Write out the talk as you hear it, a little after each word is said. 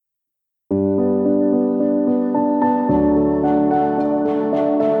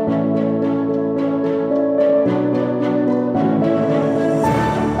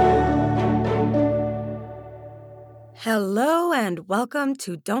Hello and welcome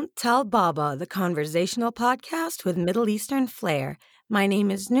to Don't Tell Baba, the conversational podcast with Middle Eastern flair. My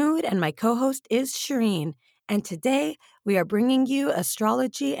name is Noor and my co-host is Shireen. And today we are bringing you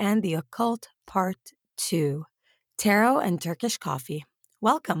Astrology and the Occult Part 2, Tarot and Turkish Coffee.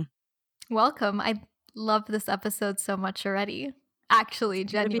 Welcome. Welcome. I love this episode so much already. Actually,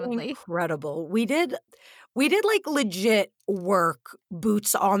 It's going to be genuinely. incredible. We did like legit work,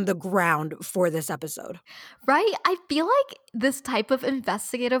 boots on the ground for this episode. Right? I feel like this type of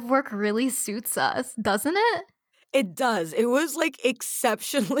investigative work really suits us, doesn't it? It does. It was like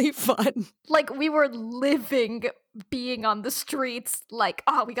exceptionally fun. Like we were living being on the streets like,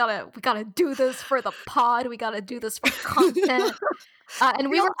 oh, we gotta do this for the pod. We gotta do this for content. And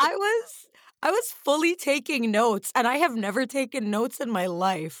we were I was fully taking notes, and I have never taken notes in my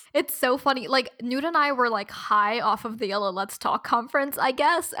life. It's so funny. Like Newt and I were like high off of the Yellow Let's Talk conference, I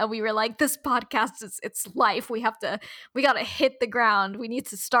guess, and we were like, "This podcast is it's life. We gotta hit the ground. We need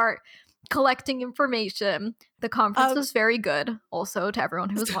to start collecting information." The conference was very good. Also, to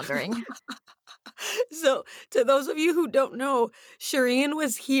everyone who was wondering, So, to those of you who don't know, Shireen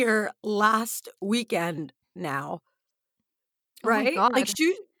was here last weekend. Now, right? oh my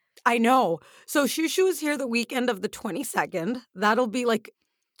god, I know. So Shushu was here the weekend of the 22nd. That'll be like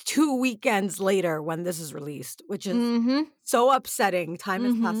 2 weekends later when this is released, which is so upsetting. Time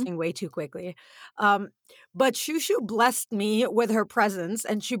is passing way too quickly. But Shushu blessed me with her presence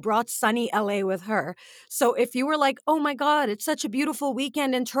and she brought sunny LA with her. So if you were like, oh my God, it's such a beautiful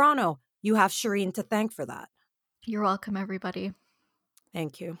weekend in Toronto, you have Shireen to thank for that. You're welcome, everybody.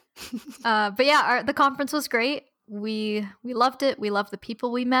 Thank you. But yeah, the conference was great. We loved it. We loved the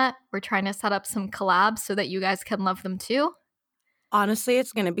people we met. We're trying to set up some collabs so that you guys can love them too. Honestly,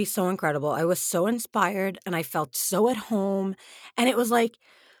 it's going to be so incredible. I was so inspired and I felt so at home. And it was like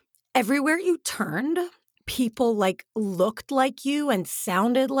everywhere you turned, people like looked like you and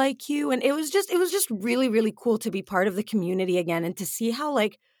sounded like you. And it was just really, really cool to be part of the community again and to see how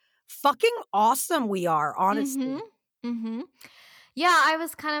like fucking awesome we are, honestly. Yeah, I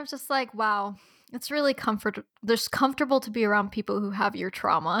was kind of just like, wow, it's really comfortable to be around people who have your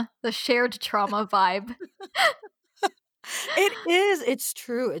trauma, the shared trauma vibe. It is. It's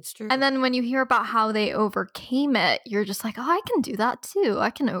true. It's true. And then when you hear about how they overcame it, you're just like, oh, I can do that too.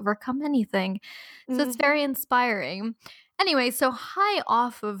 I can overcome anything. So it's very inspiring. Anyway, so high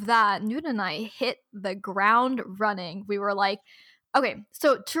off of that, Newt and I hit the ground running. We were like, okay,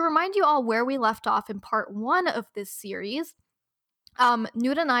 so to remind you all where we left off in part 1 of this series,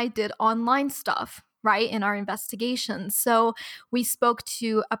 Newt and I did online stuff, right, in our investigations. So we spoke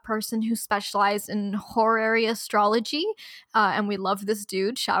to a person who specialized in horary astrology, and we love this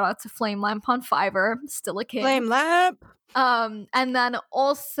dude. Shout out to Flame Lamp on Fiverr, still a king. Flame Lamp. And then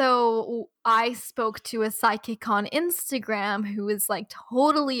also I spoke to a psychic on Instagram who is like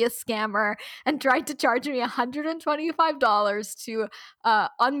totally a scammer and tried to charge me $125 to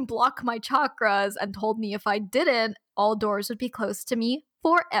unblock my chakras and told me if I didn't, all doors would be closed to me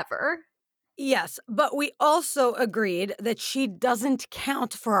forever. Yes, but we also agreed that she doesn't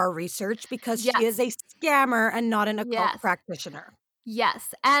count for our research because she is a scammer and not an occult practitioner.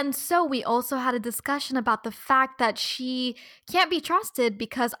 Yes. And so we also had a discussion about the fact that she can't be trusted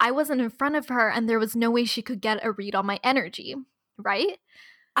because I wasn't in front of her and there was no way she could get a read on my energy, right?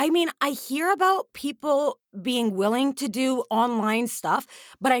 I mean, I hear about people being willing to do online stuff,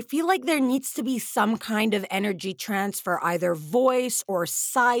 but I feel like there needs to be some kind of energy transfer, either voice or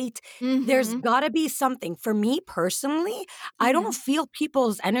sight. There's got to be something. For me personally, I don't feel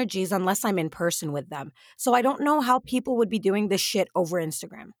people's energies unless I'm in person with them. So I don't know how people would be doing this shit over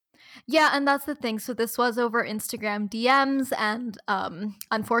Instagram. Yeah, and that's the thing. So this was over Instagram DMs, and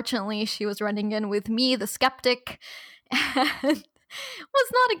unfortunately, she was running in with me, the skeptic, and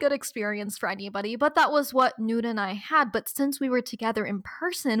was not a good experience for anybody, but that was what Newt and I had. But since we were together in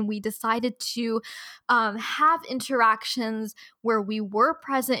person, we decided to have interactions where we were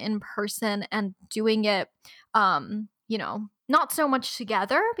present in person and doing it, not so much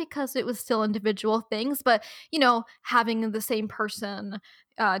together because it was still individual things, but, having the same person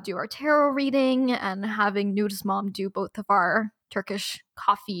do our tarot reading and having Newt's mom do both of our Turkish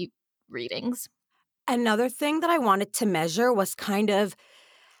coffee readings. Another thing that I wanted to measure was kind of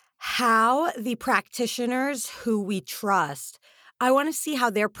how the practitioners who we trust, I want to see how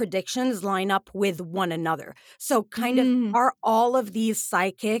their predictions line up with one another. So kind of, are all of these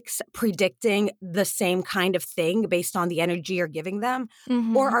psychics predicting the same kind of thing based on the energy you're giving them?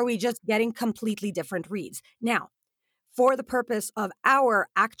 Or are we just getting completely different reads? Now, for the purpose of our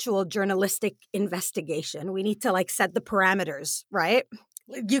actual journalistic investigation, we need to like set the parameters, right?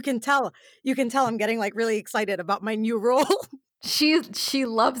 You can tell. You can tell I'm getting like really excited about my new role. She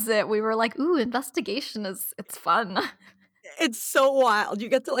loves it. We were like, "Ooh, investigation it's fun." It's so wild. You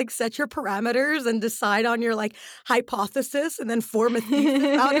get to like set your parameters and decide on your like hypothesis and then form a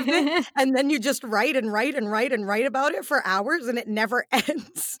thesis out of it. And then you just write and write and write and write about it for hours and it never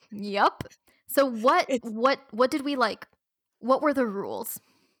ends. Yep. So what It's what what did we like? What were the rules?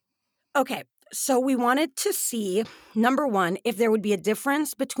 okay. So we wanted to see, number one, if there would be a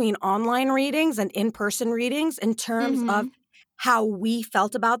difference between online readings and in-person readings in terms of Mhm. how we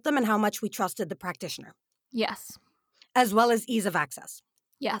felt about them and how much we trusted the practitioner, Yes. as well as ease of access.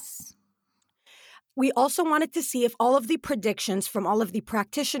 Yes. We also wanted to see if all of the predictions from all of the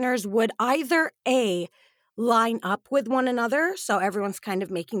practitioners would either A, line up with one another, so everyone's kind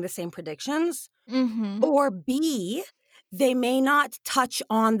of making the same predictions, Mhm. or B, they may not touch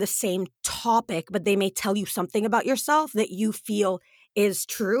on the same topic, but they may tell you something about yourself that you feel is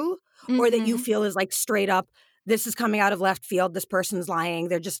true or that you Mhm. feel is like straight up, this is coming out of left field, this person's lying,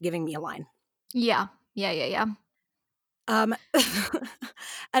 they're just giving me a line. Yeah. Yeah, yeah, yeah. Um,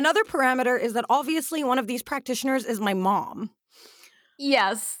 another parameter is that obviously one of these practitioners is my mom.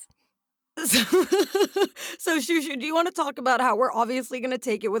 Yes. So, so Shushu, do you want to talk about how we're obviously going to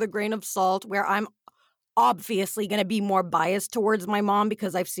take it with a grain of salt, where I'm obviously going to be more biased towards my mom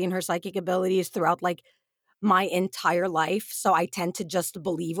because I've seen her psychic abilities throughout like my entire life. So I tend to just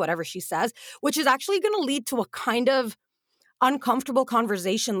believe whatever she says, which is actually going to lead to a kind of uncomfortable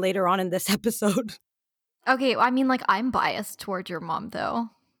conversation later on in this episode. Okay, I mean, like, I'm biased toward your mom, though.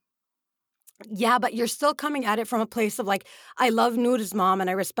 Yeah, but you're still coming at it from a place of like, I love Noor's mom and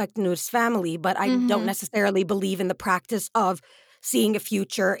I respect Noor's family, but I don't Mhm. necessarily believe in the practice of seeing a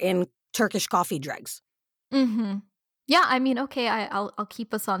future in Turkish coffee dregs. Mhm. Yeah, I mean, okay, I'll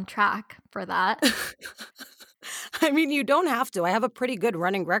keep us on track for that. I mean, you don't have to. I have a pretty good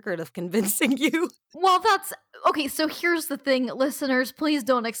running record of convincing you. Well, that's okay, so here's the thing, listeners, please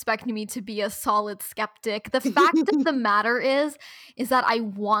don't expect me to be a solid skeptic. The fact of the matter is that I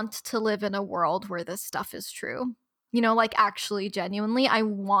want to live in a world where this stuff is true. You know, like, actually, genuinely, I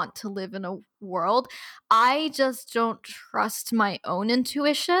want to live in a world. I just don't trust my own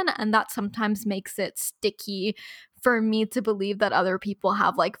intuition, and that sometimes makes it sticky for me to believe that other people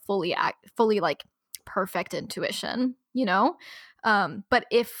have, like, fully, like, perfect intuition, you know? But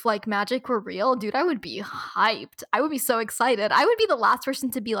if like magic were real, dude, I would be hyped. I would be so excited. I would be the last person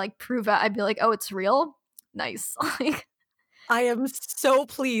to be like, prove it. I'd be like, oh, it's real? Nice. Like, I am so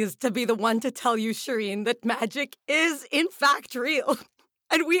pleased to be the one to tell you, Shireen, that magic is in fact real.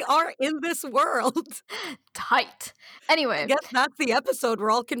 And we are in this world. tight. I Anyway, guess that's the episode.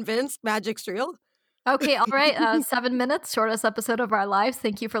 We're all convinced magic's real. okay, all right. 7 minutes, shortest episode of our lives.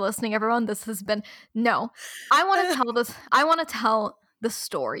 Thank you for listening, everyone. This has been no. I want to tell this. I want to tell the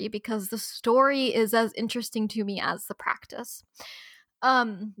story because the story is as interesting to me as the practice.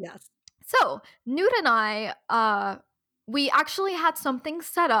 Um, Yes. So, Newt and I, we actually had something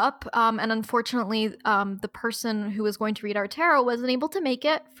set up, and unfortunately, the person who was going to read our tarot wasn't able to make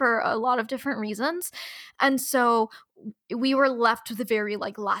it for a lot of different reasons, and so we were left with a very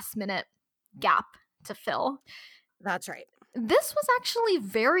like last minute gap to fill. That's right. This was actually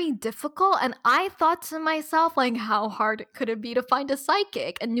very difficult, and I thought to myself, like, how hard could it be to find a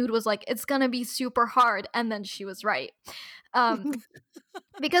psychic? And Newt was like, it's gonna be super hard, and then she was right. Um,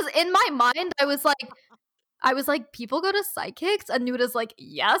 because in my mind, I was like, people go to psychics? And Nuda's like,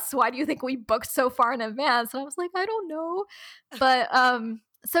 yes. Why do you think we booked so far in advance? And I was like, I don't know. But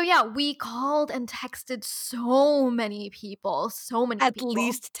so yeah, we called and texted so many people, so many At people.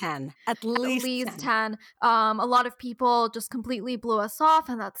 least 10. At At least least 10. 10. A lot of people just completely blew us off,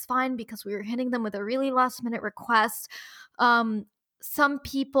 and that's fine because we were hitting them with a really last minute request. Um, some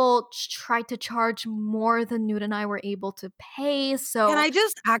people tried to charge more than Nude and I were able to pay. Can So I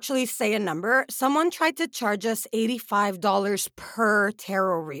just actually say a number? Someone tried to charge us $85 per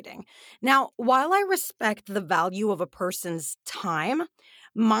tarot reading. Now, while I respect the value of a person's time,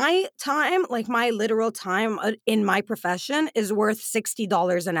 my time, like my literal time in my profession, is worth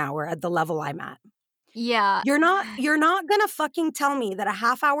 $60 an hour at the level I'm at. yeah. You're not gonna fucking tell me that a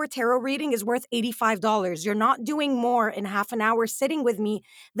half-hour tarot reading is worth $85. You're not doing more in half an hour sitting with me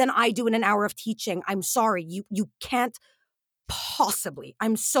than I do in an hour of teaching. I'm sorry. You can't possibly.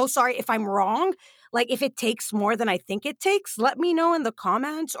 I'm so sorry if I'm wrong. Like, if it takes more than I think it takes, let me know in the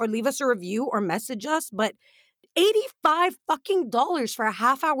comments or leave us a review or message us. But 85 fucking dollars for a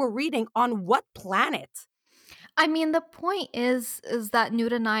half-hour reading on what planet? I mean, the point is that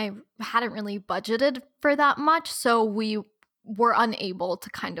Newt and I hadn't really budgeted for that much, so we were unable to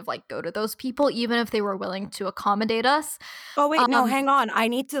kind of like go to those people, even if they were willing to accommodate us. Oh, wait, no, hang on. I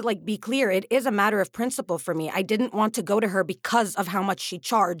need to like be clear. It is a matter of principle for me. I didn't want to go to her because of how much she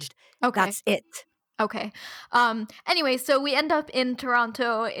charged. Okay. That's it. Okay. Anyway, so we end up in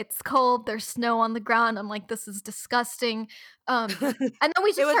Toronto. It's cold. There's snow on the ground. I'm like, this is disgusting. And then we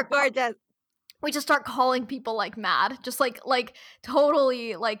It just was gorgeous. start calling people like mad, just like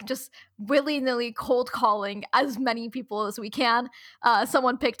totally like just willy-nilly cold calling as many people as we can.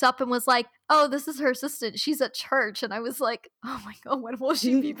 Someone picked up and was like, oh, this is her assistant, she's at church. And I was like, oh my god, when will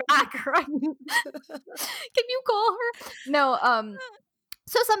she be back? Right? Can you call her? No.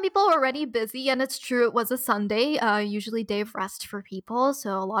 So some people were already busy, and it's true, it was a Sunday, usually day of rest for people,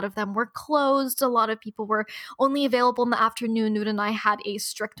 so a lot of them were closed. A lot of people were only available in the afternoon. Newt and I had a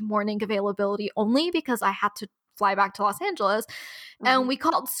strict morning availability only because I had to fly back to Los Angeles. And we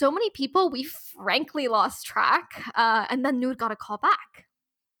called so many people, we frankly lost track. And then Newt got a call back.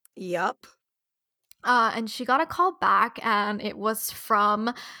 Yep. And she got a call back, and it was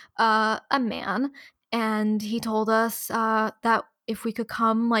from a man, and he told us that if we could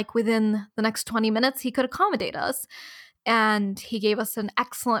come like within the next 20 minutes, he could accommodate us. And he gave us an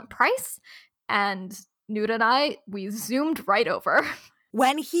excellent price. And Newt and I, we zoomed right over.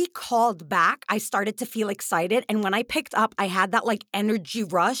 When he called back, I started to feel excited. And when I picked up, I had that like energy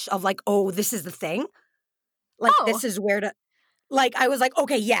rush of like, oh, this is the thing. Like, this is where to, like, I was like,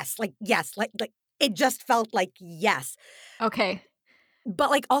 okay, yes, like it just felt like yes. Okay.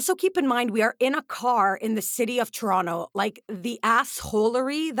 But like also keep in mind, we are in a car in the city of Toronto. Like the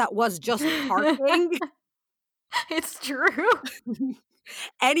assholery that was just parking It's true.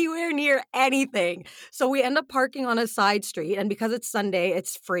 anywhere near anything. So we end up parking on a side street. And because it's Sunday,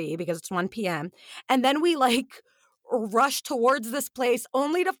 it's free because it's 1 p.m. And then we like rush towards this place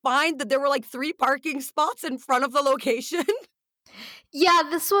only to find that there were like 3 parking spots in front of the location. Yeah,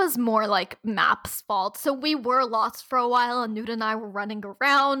 this was more like Maps' fault. So we were lost for a while, and Newt and I were running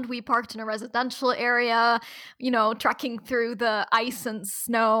around. We parked in a residential area, trekking through the ice and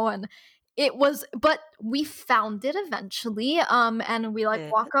snow, and but we found it eventually. And we like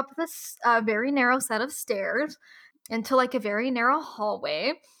walk up this very narrow set of stairs into like a very narrow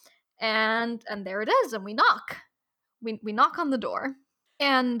hallway, and there it is. And we knock. We knock on the door,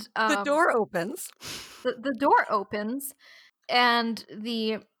 and the door opens. The door opens. And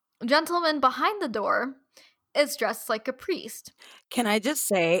the gentleman behind the door is dressed like a priest. Can I just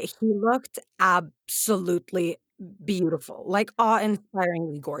say, he looked absolutely beautiful, like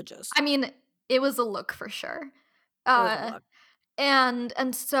awe-inspiringly gorgeous. I mean, it was a look for sure. It was a look.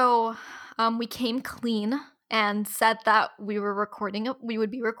 And so we came clean and said that we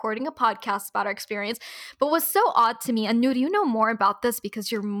would be recording a podcast about our experience. But what's so odd to me, and Newt, you know more about this because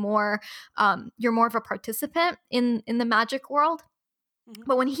you're more of a participant in the magic world. Mm-hmm.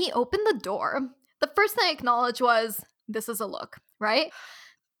 But when he opened the door, the first thing I acknowledged was, this is a look, right?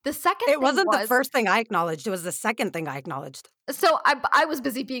 The second thing wasn't the first thing I acknowledged. It was the second thing I acknowledged. So I was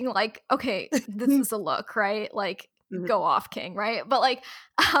busy being like, okay, this is a look, right? Like, go off, King, right? But like,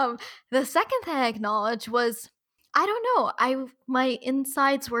 the second thing I acknowledged was, I don't know, my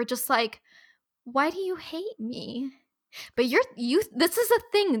insides were just like, why do you hate me? But this is a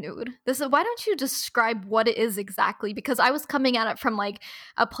thing, Newt. Why don't you describe what it is exactly? Because I was coming at it from like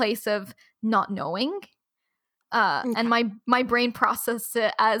a place of not knowing. Okay. And my brain processed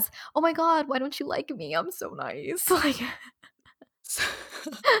it as, oh my god, why don't you like me? I'm so nice. Like,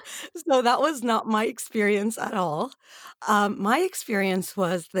 so that was not my experience at all. My experience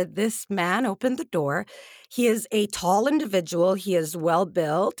was that this man opened the door. He is a tall individual. He is well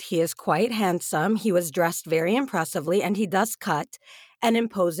built. He is quite handsome. He was dressed very impressively, and he does cut an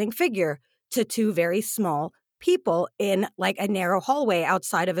imposing figure to 2 very small people in like a narrow hallway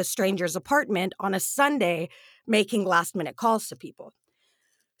outside of a stranger's apartment on a Sunday, making last-minute calls to people.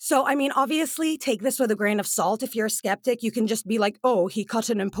 So, I mean, obviously, take this with a grain of salt. If you're a skeptic, you can just be like, oh, he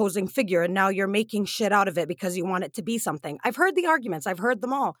cut an imposing figure, and now you're making shit out of it because you want it to be something. I've heard the arguments. I've heard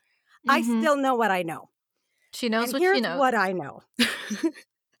them all. Mm-hmm. I still know what I know. She knows what she knows. Here's what I know.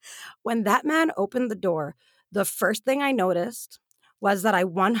 When that man opened the door, the first thing I noticed was that I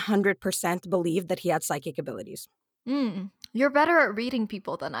 100% believed that he had psychic abilities. You're better at reading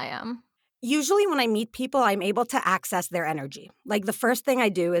people than I am. Usually when I meet people, I'm able to access their energy. Like the first thing I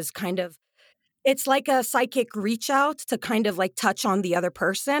do is it's like a psychic reach out to kind of like touch on the other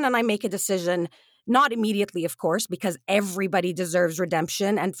person. And I make a decision, not immediately, of course, because everybody deserves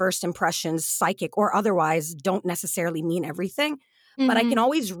redemption and first impressions, psychic or otherwise, don't necessarily mean everything. Mm-hmm. But I can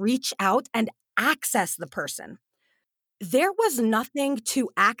always reach out and access the person. There was nothing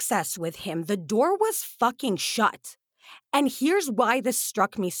to access with him. The door was fucking shut. And here's why this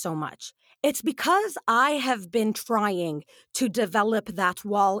struck me so much. It's because I have been trying to develop that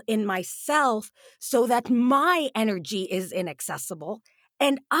wall in myself so that my energy is inaccessible.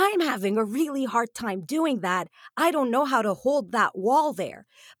 And I'm having a really hard time doing that. I don't know how to hold that wall there.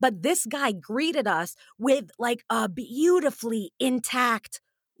 But this guy greeted us with like a beautifully intact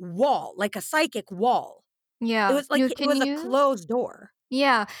wall, like a psychic wall. It Yeah. was like it Can was a you? closed door.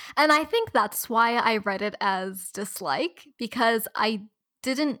 Yeah. And I think that's why I read it as dislike because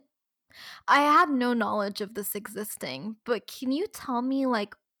didn't I had no knowledge of this existing. But can you tell me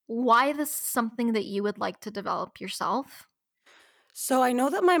like why this is something that you would like to develop yourself? So I know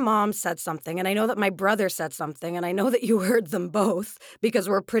that my mom said something, and I know that my brother said something, and I know that you heard them both because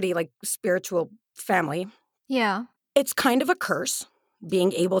we're a pretty like spiritual family. Yeah. It's kind of a curse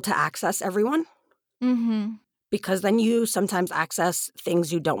being able to access everyone Mhm. because then you sometimes access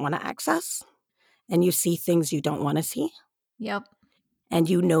things you don't want to access and you see things you don't want to see Yep. and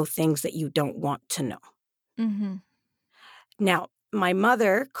you know things that you don't want to know. Mhm. Now, my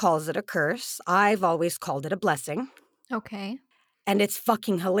mother calls it a curse. I've always called it a blessing. Okay. And it's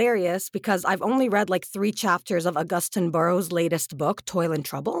fucking hilarious because I've only read like 3 chapters of Augustine Burroughs' latest book, Toil and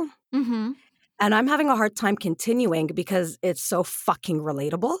Trouble. Mhm. And I'm having a hard time continuing because it's so fucking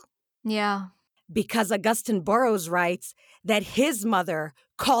relatable. Yeah. Because Augustine Burroughs writes that his mother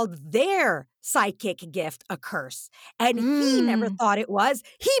called their psychic gift a curse. And he never Mm. thought it was.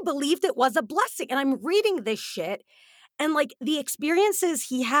 He believed it was a blessing. And I'm reading this shit. And like the experiences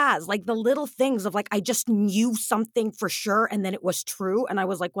he has, like the little things of like, I just knew something for sure and then it was true. And I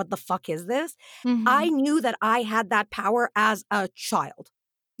was like, what the fuck is this? I Mhm. knew that I had that power as a child.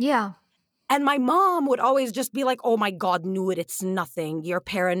 Yeah. And my mom would always just be like, oh my God, knew it, it's nothing. You're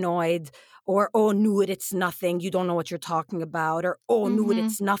paranoid. Or, oh, knew it, it's nothing. You don't know what you're talking about. Or, oh, knew it, Mhm.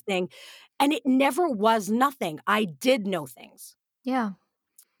 it's nothing. And it never was nothing. I did know things, Yeah.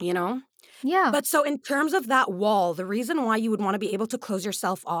 you know? Yeah. But so in terms of that wall, the reason why you would want to be able to close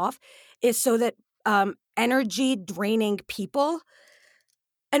yourself off is so that energy draining people,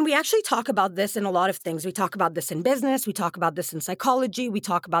 and we actually talk about this in a lot of things. We talk about this in business. We talk about this in psychology. We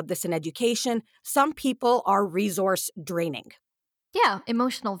talk about this in education. Some people are resource draining. Yeah.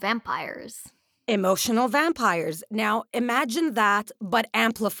 Emotional vampires. Emotional vampires. Now, imagine that, but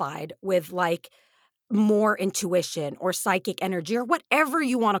amplified with like more intuition or psychic energy or whatever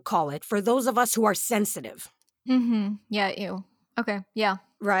you want to call it for those of us who are sensitive, Mhm. Yeah, ew. Okay. Yeah.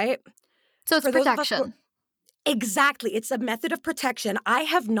 right? So it's For those of us who protection. exactly. It's a method of protection. I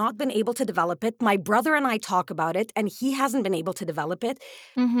have not been able to develop it. My brother and I talk about it, and he hasn't been able to develop it.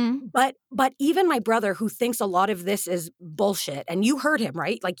 Mhm. But even my brother, who thinks a lot of this is bullshit, and you heard him,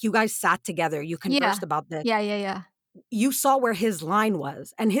 right? Like you guys sat together, you Yeah. conversed about this. Yeah, yeah, yeah. You saw where his line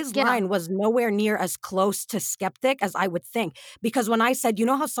was, and his Yeah. line was nowhere near as close to skeptic as I would think. Because when I said, you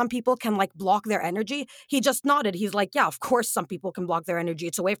know how some people can like block their energy, he just nodded. He's like, yeah, of course some people can block their energy.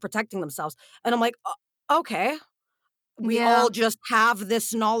 It's a way of protecting themselves. And I'm like, okay. We Yeah. all just have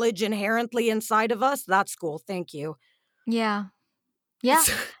this knowledge inherently inside of us. That's cool. Thank you. Yeah. Yeah.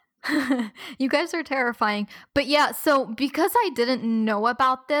 You guys are terrifying. But yeah, so because I didn't know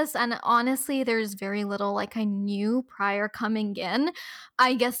about this, and honestly, there's very little like I knew prior coming in,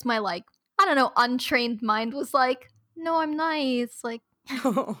 I guess my like, I don't know, untrained mind was like, no, I'm nice. Like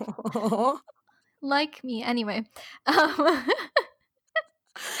me. Anyway. Um,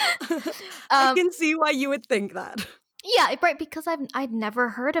 I um can see why you would think that. yeah, right, because I'd never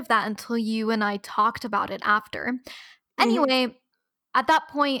heard of that until you and I talked about it after. Mhm. Anyway, at that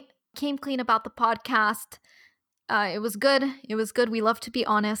point, came clean about the podcast. It was good. It was good. We love to be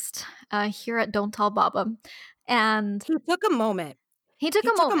honest here at Don't Tell Baba. And He took a moment. he took He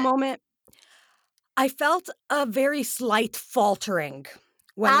a took a moment, moment. I felt a very slight faltering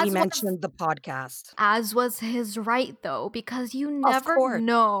when we as was mentioned the podcast. as was his right though, because Of course.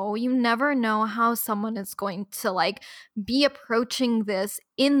 you never know how someone is going to like be approaching this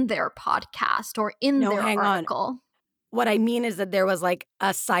in their podcast or in No, their hang on. article. What I mean is that there was like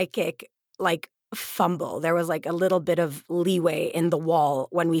a psychic like fumble. There was like a little bit of leeway in the wall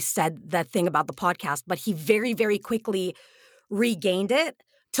when we said that thing about the podcast, but he very, very quickly regained it,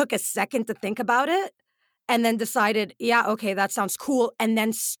 took a second to think about it, and then decided, yeah, okay, that sounds cool. And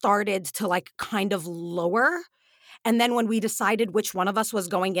then started to like kind of lower. And then when we decided which one of us was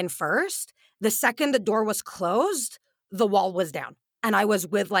going in first, the second the door was closed, the wall was down. And I was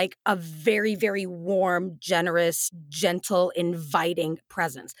with like a very, very warm, generous, gentle, inviting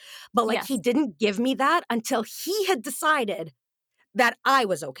presence. But like he Yes. didn't give me that until he had decided that I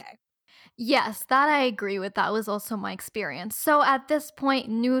was okay. Yes, that I agree with. That was also my experience. So at this point,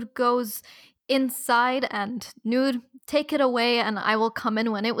 Nude goes inside and Nude take it away and I will come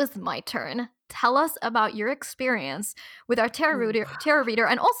in when it was my turn. Tell us about your experience with our tarot reader.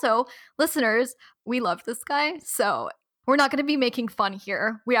 And also, listeners, we love this guy, so we're not going to be making fun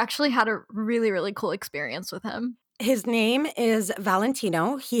here. We actually had a really, really cool experience with him. His name is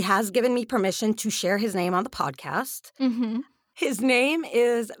Valentino. He has given me permission to share his name on the podcast. Mm-hmm. His name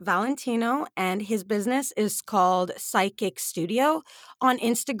is Valentino, and his business is called Psychic Studio. On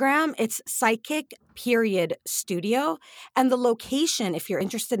Instagram, it's psychic.studio. And the location, if you're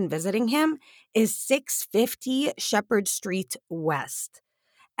interested in visiting him, is 650 Shepherd Street West.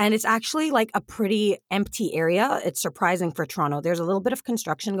 And it's actually like a pretty empty area. It's surprising for Toronto. There's a little bit of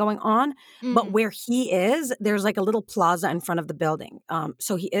construction going on, but where he is, there's like a little plaza in front of the building.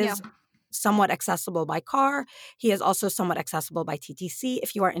 So he is somewhat accessible by car. He is also somewhat accessible by TTC.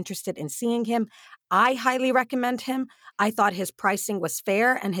 If you are interested in seeing him, I highly recommend him. I thought his pricing was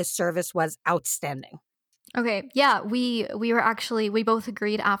fair and his service was outstanding. Okay, yeah, we both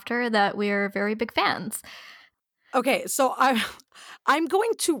agreed after that we're very big fans. Okay, so I'm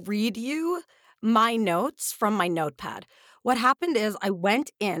going to read you my notes from my notepad. What happened is I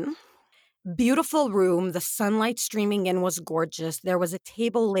went in, beautiful room, the sunlight streaming in was gorgeous. There was a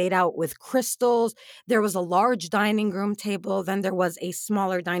table laid out with crystals. There was a large dining room table. Then there was a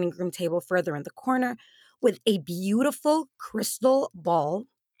smaller dining room table further in the corner with a beautiful crystal ball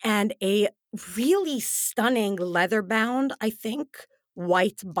and a really stunning leather-bound, I think,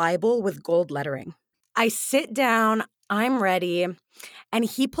 white Bible with gold lettering. I sit down, I'm ready, and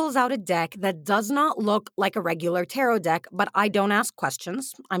he pulls out a deck that does not look like a regular tarot deck, but I don't ask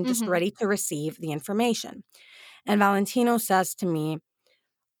questions. I'm just ready to receive the information. And Valentino says to me,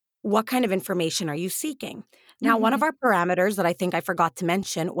 "What kind of information are you seeking?" Now, one of our parameters that I think I forgot to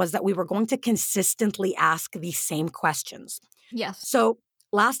mention was that we were going to consistently ask the same questions. Yes. So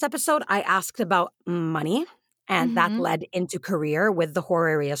last episode, I asked about money. And that led into career with the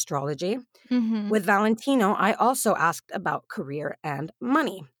horary astrology. With Valentino, I also asked about career and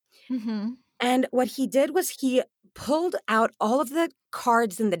money. And what he did was he pulled out all of the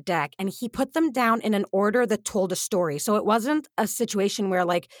cards in the deck and he put them down in an order that told a story. So it wasn't a situation where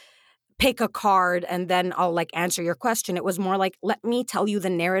like, pick a card and then I'll like answer your question. It was more like, let me tell you the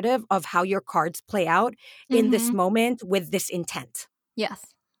narrative of how your cards play out in this moment with this intent. Yes.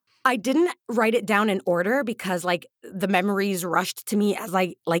 I didn't write it down in order because like the memories rushed to me as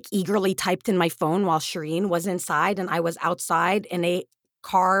I like eagerly typed in my phone while Shireen was inside and I was outside in a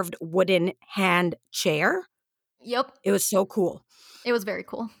carved wooden hand chair. Yep. It was so cool. It was very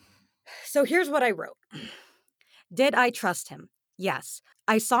cool. So here's what I wrote. Did I trust him? Yes.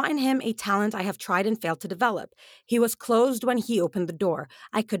 I saw in him a talent I have tried and failed to develop. He was closed when he opened the door.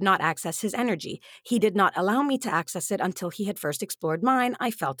 I could not access his energy. He did not allow me to access it until he had first explored mine.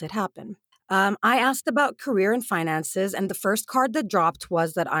 I felt it happen. I asked about career and finances, and the first card that dropped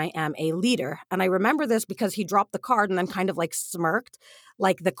was that I am a leader. And I remember this because he dropped the card and then kind of like smirked,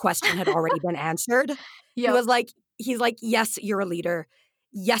 like the question had already been answered. Yep. He's like, yes, you're a leader.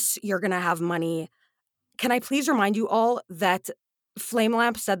 Yes, you're going to have money. Can I please remind you all that Flame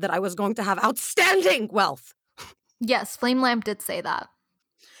Lamp said that I was going to have outstanding wealth? Yes, Flame Lamp did say that.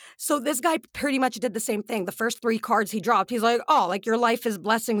 So this guy pretty much did the same thing. The first 3 cards he dropped, he's like, oh, like your life is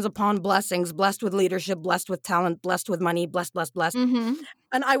blessings upon blessings, blessed with leadership, blessed with talent, blessed with money, blessed, blessed, blessed. And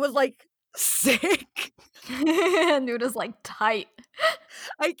I was like, sick. Nuda's like, tight.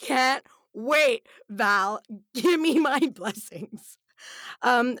 I can't wait, Val. Give me my blessings.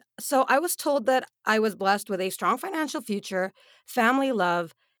 So I was told that I was blessed with a strong financial future, family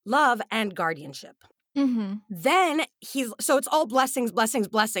love, and guardianship. Then so it's all blessings, blessings,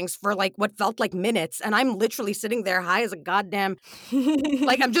 blessings for like what felt like minutes. And I'm literally sitting there high as a goddamn,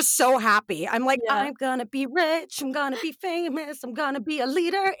 like I'm just so happy. I'm like, yeah. I'm gonna be rich. I'm gonna be famous. I'm gonna be a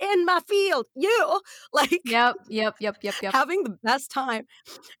leader in my field. Like, yep. Having the best time.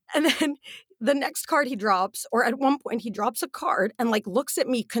 And then the next card he drops, or at one point he drops a card and like looks at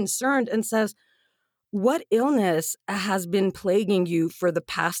me concerned and says, what illness has been plaguing you for the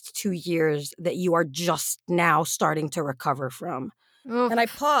past 2 years that you are just now starting to recover from? Oof. And I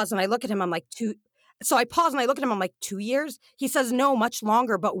pause and I look at him, I'm like, 2. So I pause and I look at him, I'm like, 2 years? He says, no, much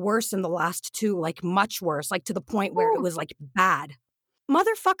longer, but worse in the last 2, like much worse, like to the point where it was like bad.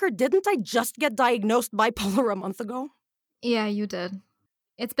 Motherfucker, didn't I just get diagnosed bipolar a month ago? Yeah, you did.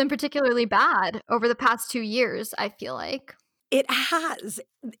 It's been particularly bad over the past 2 years, I feel like. It has.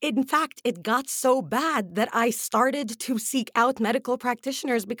 In fact, it got so bad that I started to seek out medical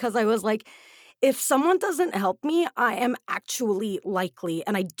practitioners because I was like, if someone doesn't help me, I am actually likely,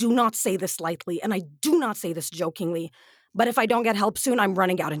 and I do not say this lightly, and I do not say this jokingly, but if I don't get help soon, I'm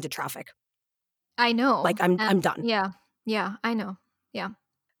running out into traffic. I know. Like, I'm done. Yeah. Yeah, I know. Yeah.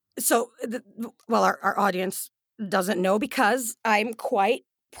 So, well, our audience doesn't know because I'm quite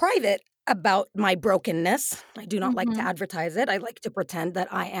private about my brokenness. I do not like to Mhm. advertise it. I like to pretend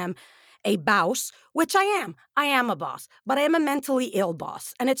that I am a boss, which I am. I am a boss, but I am a mentally ill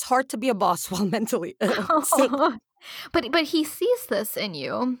boss, and it's hard to be a boss while mentally ill. So But he sees this in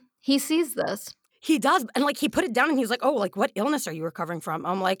you. He sees this. he does, and, like, he put it down and he's like, "Oh, like, what illness are you recovering from?"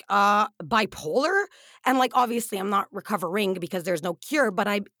 I'm like, bipolar?" And, like, obviously, I'm not recovering because there's no cure, but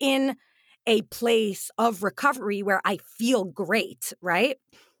I'm in a place of recovery where I feel great, right?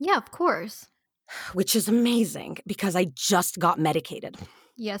 Yeah, of course. Which is amazing because I just got medicated.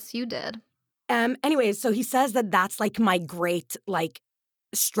 Yes, you did. Anyways, so he says that that's, like, my great, like,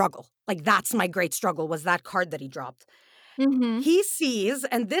 struggle. Like, that's my great struggle was that card that he dropped. Mhm. He sees,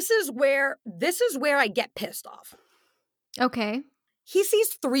 and this is where I get pissed off. Okay. He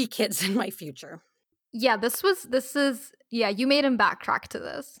sees 3 kids in my future. Yeah, this is yeah, you made him backtrack to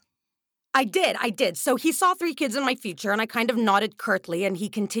this. I did. So he saw 3 kids in my future, and I kind of nodded curtly, and he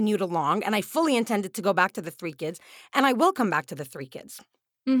continued along, and I fully intended to go back to the 3 kids, and I will come back to the 3 kids.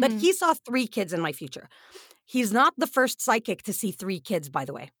 But Mhm. he saw 3 kids in my future. He's not the first psychic to see 3 kids, by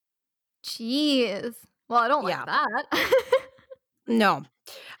the way. Jeez. Well, I don't like Yeah. that. No.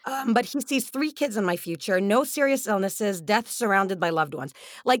 But he sees 3 kids in my future, no serious illnesses, death surrounded by loved ones.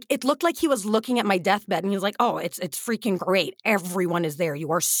 Like, it looked like he was looking at my deathbed and he was like, "Oh, it's freaking great. Everyone is there.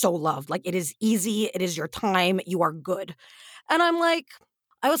 You are so loved. Like, it is easy. It is your time. You are good." And I'm like,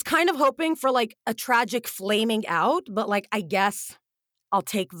 I was kind of hoping for, like, a tragic flaming out, but, like, I guess I'll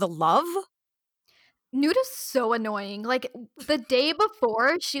take the love. Nude is so annoying. Like, the day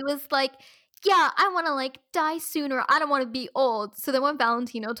before, she was like, "Yeah, I wanna, like, die sooner. I don't wanna be old." So then when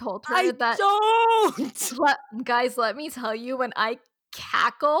Valentino told her I that don't. let guys, let me tell you, when I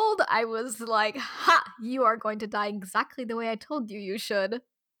cackled, I was like, "Ha! You are going to die exactly the way I told you you should."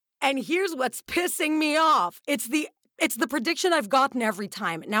 And here's what's pissing me off. It's the prediction I've gotten every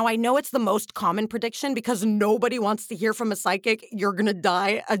time. Now I know it's the most common prediction because nobody wants to hear from a psychic, "You're gonna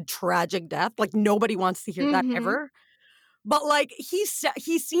die a tragic death." Like, nobody wants to hear that Mhm. ever. But, like, he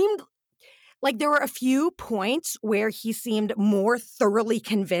seemed like there were a few points where he seemed more thoroughly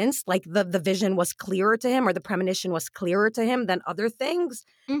convinced, like the vision was clearer to him or the premonition was clearer to him than other things,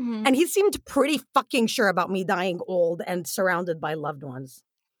 Mhm. and he seemed pretty fucking sure about me dying old and surrounded by loved ones.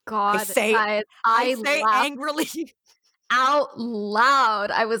 I God, say guys, I I say laughed angrily. out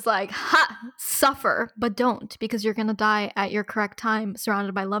loud. I was like, "Ha! Suffer, but don't, because you're gonna die at your correct time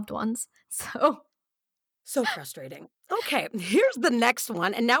surrounded by loved ones." So So frustrating. Okay, here's the next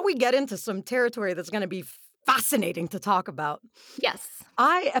one, and now we get into some territory that's gonna be fascinating to talk about. yes.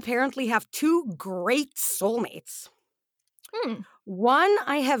 I apparently have 2 great soulmates. Hmm. One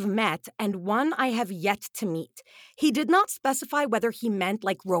I have met and one I have yet to meet. He did not specify whether he meant,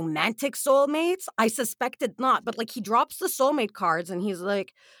 like, romantic soulmates. I suspected not, but, like, he drops the soulmate cards and he's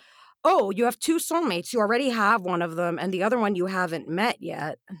like, "Oh, you have 2 soulmates. You already have one of them, and the other one you haven't met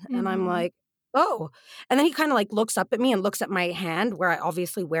yet." And I'm Mhm. like, "Oh." And then he kinda, like, looks up at me and looks at my hand where I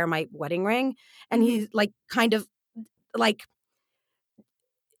obviously wear my wedding ring, and Mhm. he, like, kind of, like,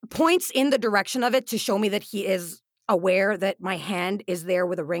 points in the direction of it to show me that he is aware that my hand is there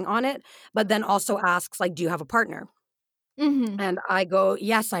with a ring on it, but then also asks, like, "Do you have a partner?" Mhm. And I go,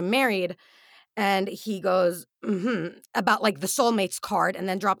 "Yes, I'm married." And he goes, "Mhm," about, like, the soulmates card, and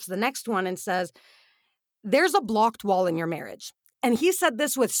then drops the next one and says, "There's a blocked wall in your marriage." And he said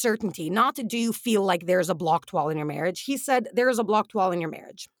this with certainty, not "Do you feel like there's a blocked wall in your marriage?" He said, "There is a blocked wall in your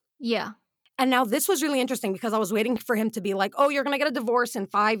marriage." Yeah. And now this was really interesting because I was waiting for him to be like, "Oh, you're gonna get a divorce in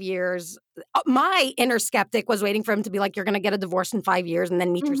 5 years." My inner skeptic was waiting for him to be like, "You're gonna get a divorce in 5 years and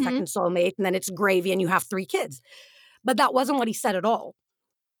then meet your Mhm. second soulmate, and then it's gravy and you have 3 kids." But that wasn't what he said at all.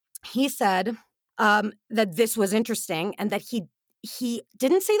 He said, that this was interesting and that he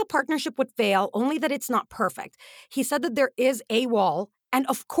didn't say the partnership would fail, only that it's not perfect. He said that there is a wall, and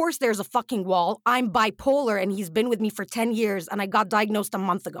of course there's a fucking wall. I'm bipolar and he's been with me for 10 years and I got diagnosed a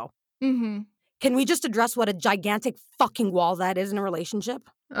month ago. Mhm. Can we just address what a gigantic fucking wall that is in a relationship?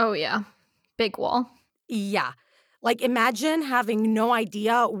 Oh, yeah. Big wall. Yeah. Like, imagine having no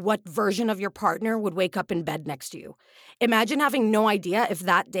idea what version of your partner would wake up in bed next to you. Imagine having no idea if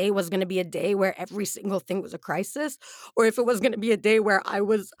that day was gonna be a day where every single thing was a crisis, or if it was gonna be a day where I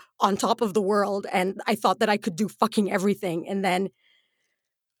was on top of the world and I thought that I could do fucking everything, and then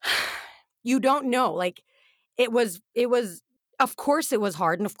you don't know. Like, it was of course it was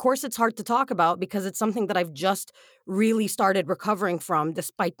hard, and of course it's hard to talk about because it's something that I've just really started recovering from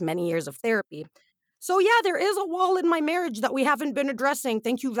despite many years of therapy. So, yeah, there is a wall in my marriage that we haven't been addressing.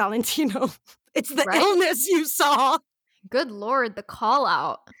 Thank you, Valentino. It's the Right. illness you saw. Good Lord, the call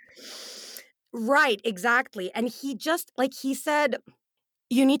out. Right, exactly. And he said,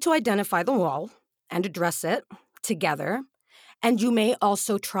 you need to identify the wall and address it together. And you may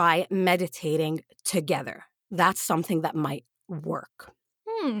also try meditating together. That's something that might work.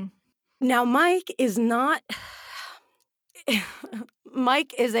 Now, Mike is not.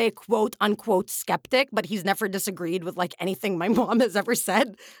 Mike is a quote unquote skeptic, but he's never disagreed with like anything my mom has ever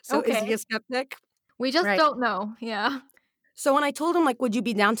said. So is he Okay. a skeptic? We just Right. don't know. Yeah. So when I told him, like, would you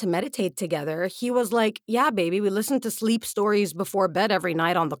be down to meditate together? He was like, yeah, baby, we listen to sleep stories before bed every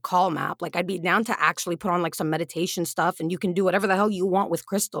night on the Calm app. Like, I'd be down to actually put on like some meditation stuff and you can do whatever the hell you want with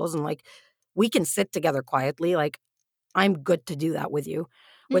crystals and like we can sit together quietly. Like, I'm good to do that with you,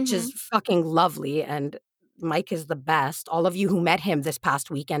 which is Mhm. fucking lovely. And Mike is the best. All of you who met him this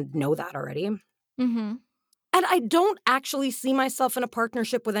past weekend know that already. Mhm. And I don't actually see myself in a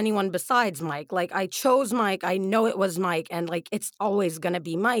partnership with anyone besides Mike. Like, I chose Mike. I know it was Mike, and like, it's always going to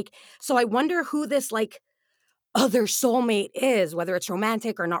be Mike. So I wonder who this like other soulmate is, whether it's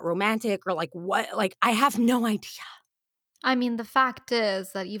romantic or not romantic or like what. Like, I have no idea. I mean, the fact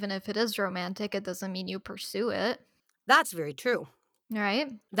is that even if it is romantic, it doesn't mean you pursue it, That's very true.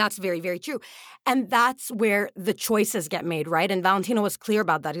 right? That's very, very true. And that's where the choices get made, right? And Valentino was clear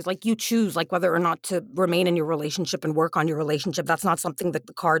about that. He's like, you choose like whether or not to remain in your relationship and work on your relationship. That's not something that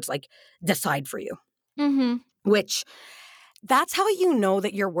the cards like decide for you, Mhm. which that's how you know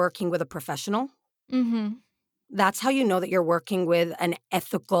that you're working with a professional. Mhm. That's how you know that you're working with an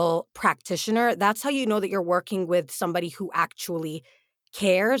ethical practitioner. That's how you know that you're working with somebody who actually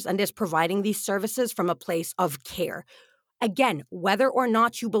cares and is providing these services from a place of care. Again, whether or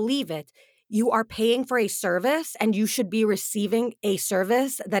not you believe it, you are paying for a service and you should be receiving a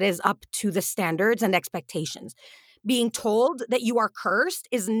service that is up to the standards and expectations. Being told that you are cursed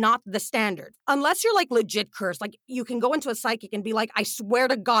is not the standard. Unless you're like legit cursed. Like you can go into a psychic and be like, I swear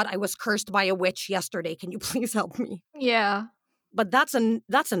to God, I was cursed by a witch yesterday. Can you please help me? Yeah. But that's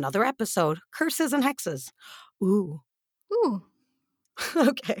another episode. Curses and hexes. Ooh. Ooh.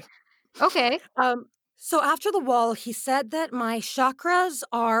 Okay. Okay. So after the wall, he said that my chakras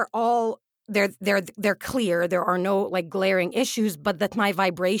are all they're clear. There are no like glaring issues, but that my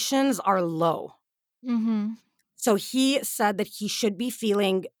vibrations are low. Mhm. So he said that he should be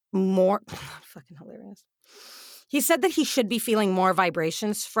feeling more fucking hilarious. He said that he should be feeling more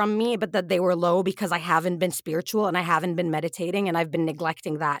vibrations from me, but that they were low because I haven't been spiritual and I haven't been meditating and I've been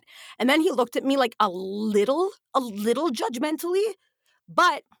neglecting that. And then he looked at me like a little judgmentally,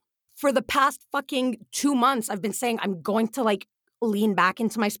 but for the past fucking 2 months, I've been saying I'm going to like lean back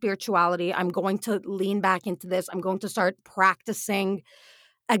into my spirituality. I'm going to lean back into this. I'm going to start practicing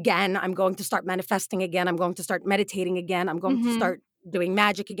again. I'm going to start manifesting again. I'm going to start meditating again. I'm going to Mhm. start doing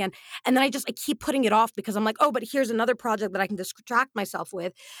magic again. And then I keep putting it off because I'm like, oh, but here's another project that I can distract myself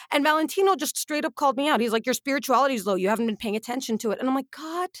with. And Valentino just straight up called me out. He's like, your spirituality is low. You haven't been paying attention to it. And I'm like,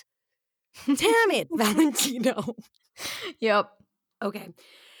 God damn it, Valentino. Yep. Okay.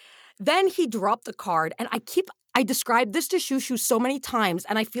 Then he dropped the card, and I described this to Shushu so many times,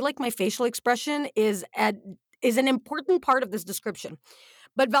 and I feel like my facial expression is an important part of this description.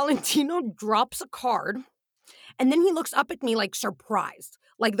 But Valentino drops a card, and then he looks up at me like surprised,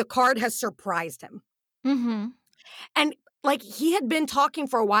 like the card has surprised him. Mhm. And like he had been talking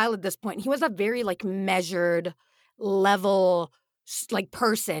for a while at this point. He was a very like measured, level like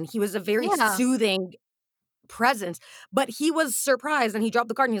person. He was a very Yeah. soothing presence, but he was surprised and he dropped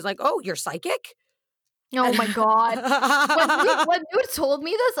the card and he's like, "Oh, you're psychic?" Oh And my god. When you told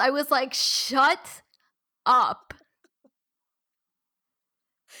me this, I was like, "Shut up."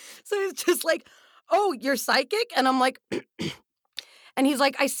 so he's just like, "Oh, you're psychic?" And I'm like and he's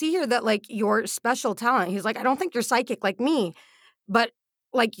like, "I see here that like your special talent." He's like, "I don't think you're psychic like me, but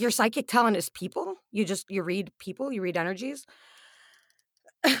like your psychic talent is people. You read people, you read energies."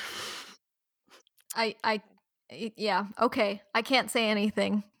 I yeah, okay. I can't say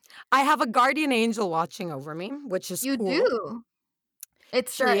anything. I have a guardian angel watching over me, which is You cool. do.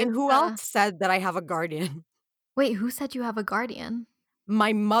 Sherry, and It's who else said that I have a guardian? wait, who said you have a guardian?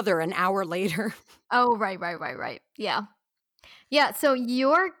 My mother an hour later. Oh, right. Yeah. Yeah, so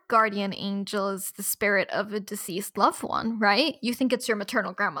your guardian angel is the spirit of a deceased loved one, right? You think it's your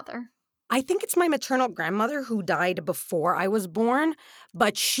maternal grandmother. I think it's my maternal grandmother who died before I was born,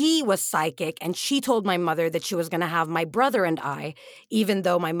 but she was psychic and she told my mother that she was going to have my brother and I, even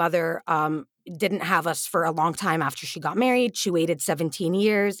though my mother didn't have us for a long time after she got married. She waited 17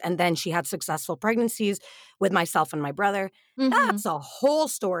 years and then she had successful pregnancies with myself and my brother. Mhm. That's a whole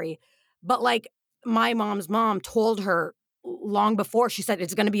story. But like my mom's mom told her long before. She said,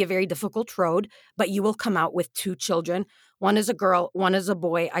 it's going to be a very difficult road, but you will come out with 2 children. One is a girl, one is a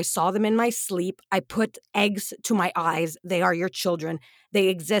boy. I saw them in my sleep. I put eggs to my eyes. They are your children. They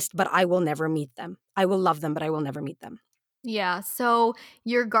exist, but I will never meet them. I will love them, but I will never meet them. Yeah, so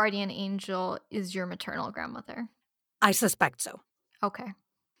your guardian angel is your maternal grandmother. I suspect so. Okay.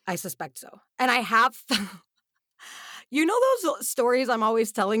 I suspect so. And I have, you know, those stories I'm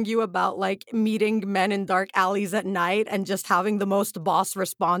always telling you about, like meeting men in dark alleys at night and just having the most boss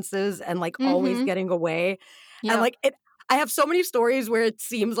responses and like always Mhm. getting away. And Yep. like I have so many stories where it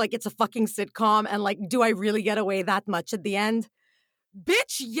seems like it's a fucking sitcom and like, do I really get away that much at the end?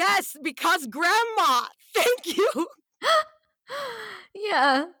 Bitch, yes, because grandma. Thank you.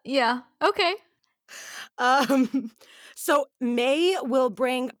 Yeah. Okay. Um, so May will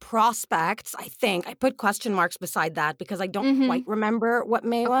bring prospects, I think. I put question marks beside that because I don't quite Mhm. remember what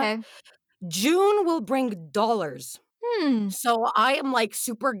May was. Okay. June will bring dollars. Hmm. So I am like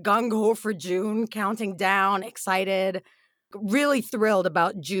super gung ho for June, counting down, excited, really thrilled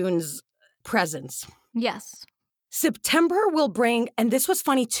about June's presence. Yes. September will bring, and this was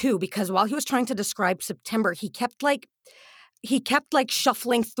funny too, because while he was trying to describe September, he kept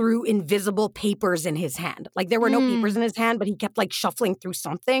shuffling through invisible papers in his hand. Like there were no papers Mm. in his hand, but he kept like shuffling through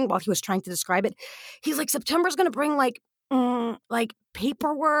something while he was trying to describe it. He's like, September's gonna bring like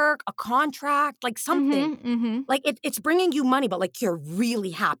paperwork, a contract, like something. Mhm. Mhm. Like it's bringing you money, but like you're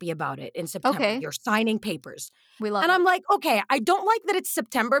really happy about it in September. Okay. You're signing papers. We love And it. I'm like, okay, I don't like that it's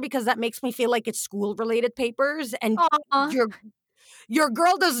September because that makes me feel like it's school related papers. And Aw. your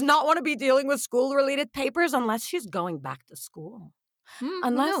girl does not want to be dealing with school related papers unless she's going back to school. Who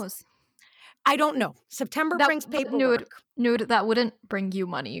Unless knows? I don't know. September That brings nude, paperwork. nude. That wouldn't bring you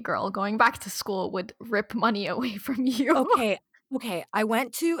money, girl. Going back to school would rip money away from you. Okay. Okay. I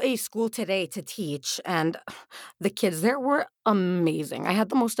went to a school today to teach, and the kids there were amazing. I had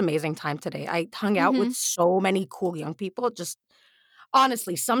the most amazing time today. I hung out with Mhm. so many cool young people. Just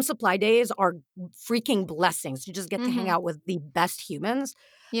honestly, some supply days are freaking blessings. You just get to hang Mhm. out with the best humans.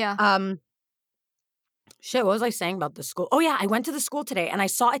 Yeah. Um, Shit, what was I saying about the school? Oh, yeah, I went to the school today and I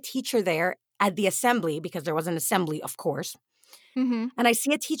saw a teacher there at the assembly because there was an assembly, of course. Mhm. And I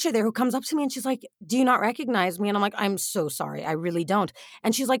see a teacher there who comes up to me and she's like, "Do you not recognize me?" And I'm like, "I'm so sorry. I really don't."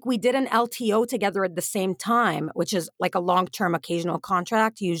 And she's like, "We did an LTO together at the same time," which is like a long term occasional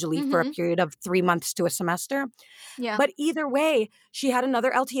contract, usually for a Mhm. period of 3 months to a semester. Yeah. But either way, she had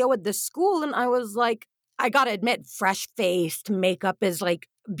another LTO at this school. And I was like, I gotta admit, fresh faced, makeup is like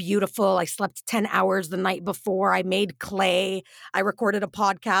beautiful. I slept 10 hours the night before. I made clay. I recorded a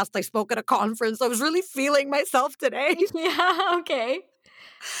podcast. I spoke at a conference. I was really feeling myself today. Yeah. Okay.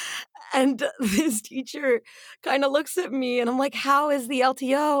 And this teacher kind of looks at me and I'm like, "How is the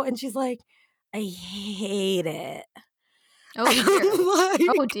LTO?" And she's like, "I hate it." Oh And dear. I'm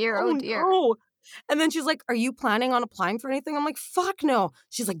Oh like, dear. "Oh Oh dear. no." And then she's like, "Are you planning on applying for anything?" I'm like, "Fuck no."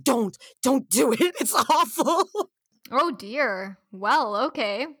 She's like, don't do it. It's awful." Oh dear. Well,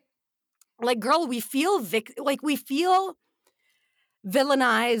 okay. Like, girl, we feel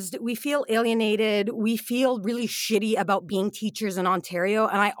villainized, we feel alienated, we feel really shitty about being teachers in Ontario.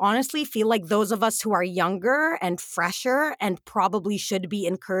 And I honestly feel like those of us who are younger and fresher and probably should be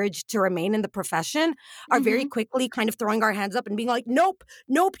encouraged to remain in the profession are very Mhm. quickly kind of throwing our hands up and being like, nope,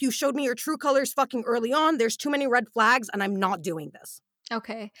 nope, you showed me your true colors fucking early on. There's too many red flags and I'm not doing this.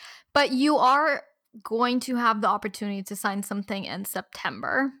 Okay. But you are going to have the opportunity to sign something in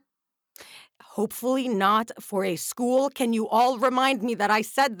September. Hopefully not for a school. Can you all remind me that I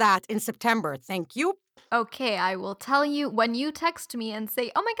said that in September? Thank you. Okay, I will tell you when you text me and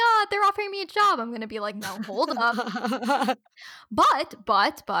say, "Oh my god, they're offering me a job." I'm going to be like, "No, hold up." But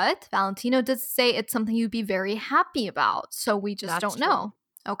Valentino does say it's something you'd be very happy about. So we just That's don't true. know.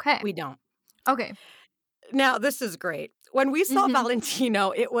 Okay. We don't. Okay. Now, this is great. When we saw Mhm.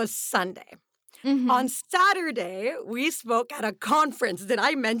 Valentino, it was Sunday. On Mhm. Saturday, we spoke at a conference. Did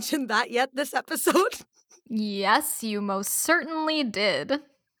I mention that yet this episode? Yes, you most certainly did.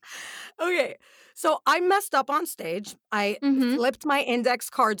 Okay. So I messed up on stage. I Mhm. flipped my index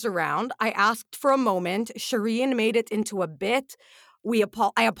cards around. I asked for a moment. Shireen made it into a bit.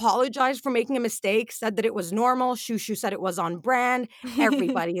 I apologized for making a mistake, said that it was normal. Shushu said it was on brand.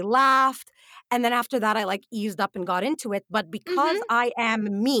 Everybody laughed. And then after that, I like eased up and got into it. But because Mhm. I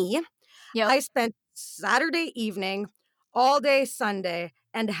am me, Yep. I spent Saturday evening, all day Sunday,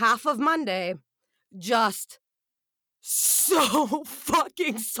 and half of Monday just so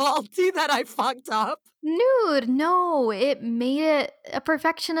fucking salty that I fucked up. Nude, no, it made it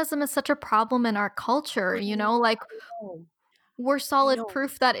perfectionism is such a problem in our culture, I you know, know? Like I know, we're I solid know.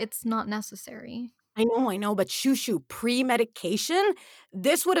 proof that it's not necessary. I know, but shoo, pre-medication,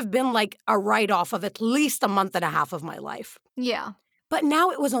 this would have been like a write-off of at least a month and a half of my life. Yeah. But now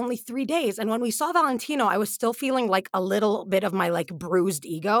it was only 3 days, and when we saw Valentino, I was still feeling like a little bit of my, like, bruised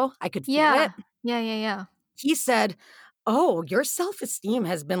ego. I could feel it. Yeah. Yeah. He said, "Oh, your self-esteem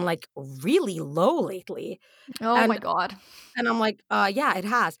has been, like, really low lately." Oh my And god. and I'm like, yeah, it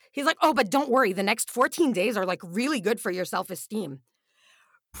has." He's like, "Oh, but don't worry, the next 14 days are, like, really good for your self-esteem."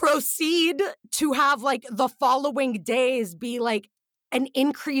 Proceed to have, like, the following days be, like, an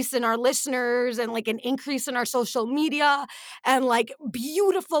increase in our listeners and, like, an increase in our social media and, like,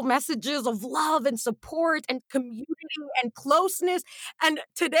 beautiful messages of love and support and community and closeness, and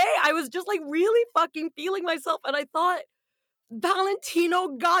today, I was just, like, really fucking feeling myself, and I thought, "Valentino,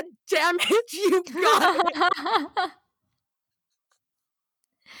 god damn it, you got it."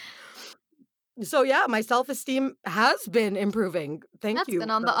 So, yeah, my self-esteem has been improving. Thank That's been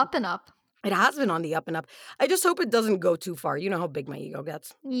you, on the though. up and up. It has been on the up and up. I just hope it doesn't go too far. You know how big my ego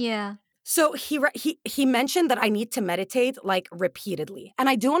gets. Yeah. So he mentioned that I need to meditate, like, repeatedly, and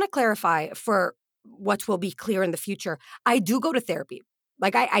I do wanna clarify for what will be clear in the future, I do go to therapy.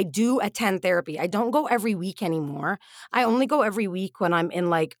 Like, I do attend therapy. I don't go every week anymore. I only go every week when I'm in,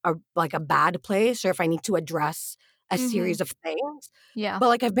 like a bad place or if I need to address a Mhm. series of things. Yeah. But,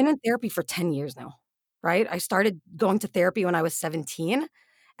 like, I've been in therapy for 10 years now, right? I started going to therapy when I was 17,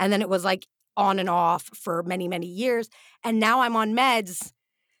 and then it was, like, on and off for many, many years, and now I'm on meds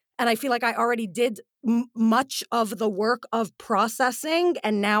and I feel like I already did much of the work of processing,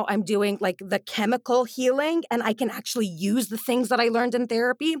 and now I'm doing, like, the chemical healing, and I can actually use the things that I learned in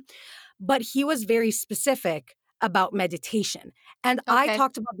therapy, but he was very specific about meditation, and I Okay.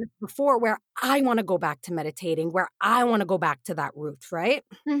 talked about this before where I wanna go back to meditating, where I wanna go back to that root, right?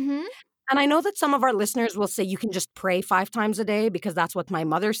 Mhm. And I know that some of our listeners will say you can just pray 5 times a day because that's what my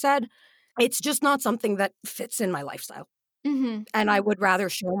mother said. It's just not something that fits in my lifestyle. Mhm. And I would rather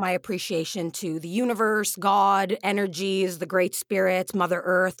show my appreciation to the universe, God, energies, the great spirit, Mother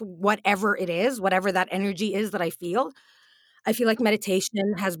Earth, whatever it is, whatever that energy is that I feel. I feel like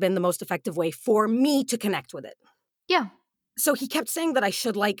meditation has been the most effective way for me to connect with it. Yeah. So he kept saying that I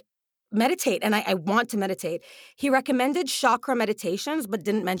should like meditate, and I want to meditate. He recommended chakra meditations, but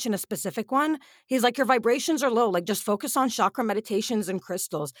didn't mention a specific one. He's like, your vibrations are low, like just focus on chakra meditations and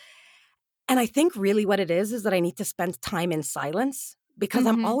crystals. And I think really what it is that I need to spend time in silence because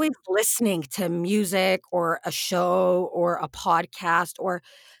I'm Mhm. always listening to music or a show or a podcast or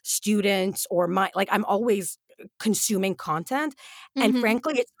students or I'm always consuming content. And Mhm.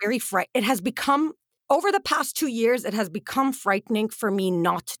 frankly, it's very it has become over the past 2 years, it has become frightening for me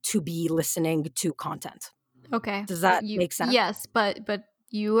not to be listening to content. Okay. Does that You make sense? yes, but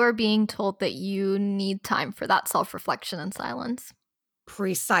you are being told that you need time for that self-reflection and silence.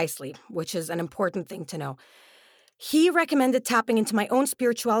 Precisely, which is an important thing to know. He recommended tapping into my own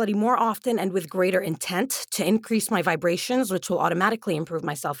spirituality more often and with greater intent to increase my vibrations, which will automatically improve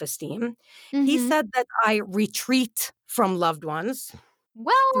my self esteem. He Mhm. said that I retreat from loved ones,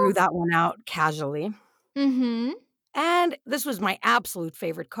 threw Well, that one out casually. mhm. And this was my absolute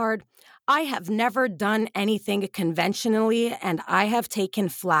favorite card. I have never done anything conventionally, and I have taken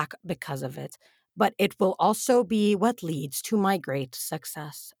flack because of it. But it will also be what leads to my great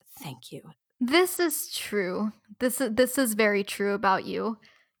success. Thank you. This is true. This is very true about you.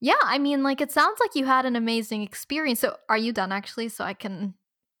 Yeah, I mean, like, it sounds like you had an amazing experience. So, are you done actually so I can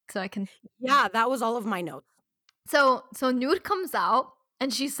Yeah, that was all of my notes. so Nude comes out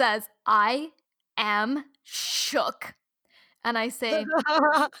and she says, "I am shook." And I say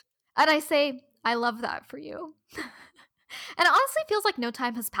 "I love that for you." And it honestly feels like no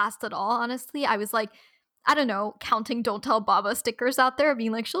time has passed at all, honestly. I was like, I don't know, counting "Don't Tell Baba" stickers out there,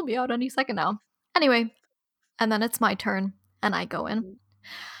 being like, "She'll be out any second now." Anyway, and then it's my turn, and I go in.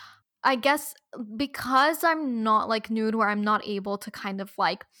 I guess because I'm not like Nude, where I'm not able to kind of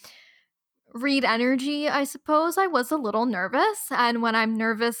like read energy, I suppose I was a little nervous. And when I'm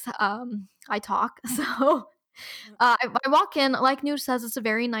nervous, I talk. So I walk in, like Nude says, it's a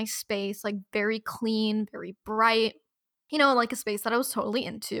very nice space, like very clean, very bright, like a space that I was totally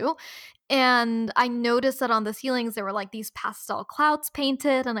into. And I noticed that on the ceilings, there were like these pastel clouds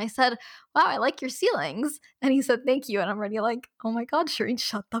painted. And I said, "Wow, I like your ceilings." And he said, "Thank you." And I'm already like, "Oh my God, Shireen,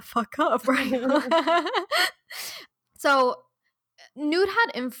 shut the fuck up." Right. So Nude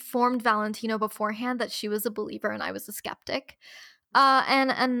had informed Valentino beforehand that she was a believer and I was a skeptic.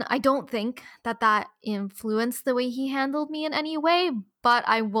 And I don't think that influenced the way he handled me in any way, but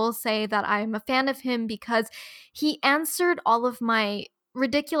I will say that I'm a fan of him because he answered all of my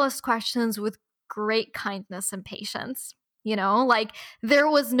ridiculous questions with great kindness and patience. You know, like there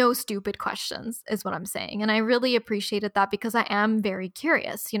was no stupid questions is what I'm saying. And I really appreciated that because I am very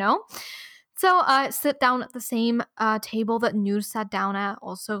curious, you know? So I sit down at the same table that Nude sat down at,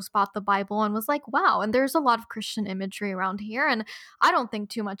 also spot the Bible, and was like, wow, and there's a lot of Christian imagery around here, and I don't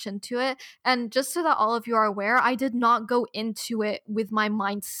think too much into it. And just so that all of you are aware, I did not go into it with my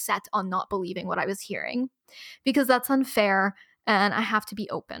mind set on not believing what I was hearing, because that's unfair and I have to be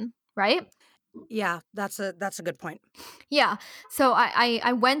open, right? Yeah, that's a good point. Yeah. So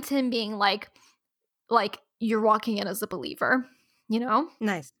I went in being like you're walking in as a believer, you know?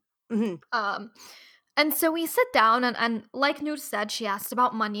 Nice. Hmm. And so we sit down and like Nude said, she asked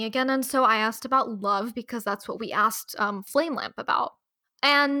about money again. And so I asked about love because that's what we asked Flame Lamp about.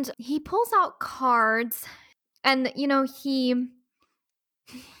 And he pulls out cards and, you know,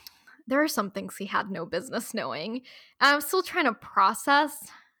 there are some things he had no business knowing. And I'm still trying to process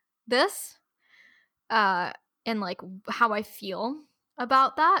this and like how I feel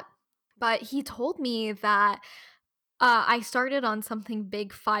about that. But he told me that I started on something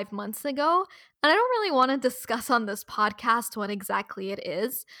big 5 months ago, and I don't really want to discuss on this podcast what exactly it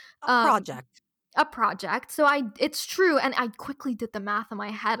is. Project. A project. So it's true, and I quickly did the math in my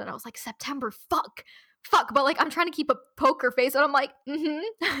head, and I was like, September, fuck. But like, I'm trying to keep a poker face, and I'm like,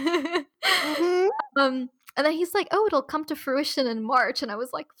 Mm-hmm. And then he's like, oh, it'll come to fruition in March, and I was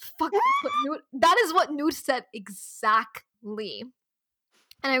like, fuck, that is what Nude said exactly.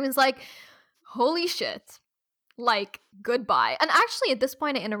 And I was like, holy shit. Like, goodbye. And actually, at this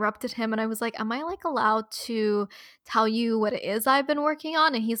point, I interrupted him and I was like, am I like allowed to tell you what it is I've been working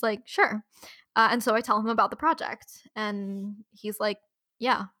on? And he's like, sure. And so I tell him about the project. And he's like,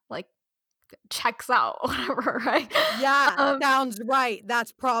 yeah, like, checks out, whatever, right? Yeah, sounds right.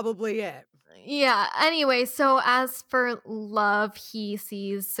 That's probably it. Yeah. Anyway, so as for love, he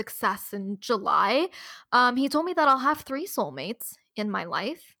sees success in July. He told me that I'll have 3 soulmates in my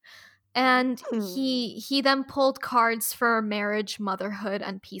life. And he then pulled cards for marriage, motherhood,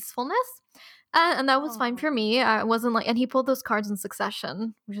 and peacefulness. And that was fine for me. It wasn't like, and he pulled those cards in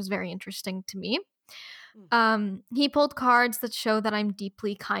succession, which is very interesting to me. He pulled cards that show that I'm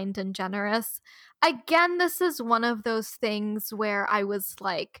deeply kind and generous. Again, this is one of those things where I was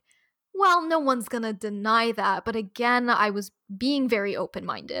like, well, no one's gonna deny that. But again, I was being very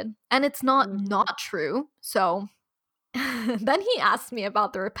open-minded. And it's not true. So then he asked me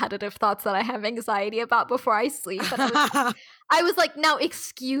about the repetitive thoughts that I have anxiety about before I sleep. And I was like, now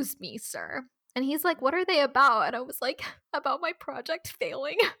excuse me, sir. And he's like, what are they about? And I was like, about my project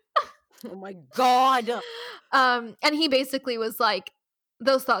failing. Oh my God. And he basically was like,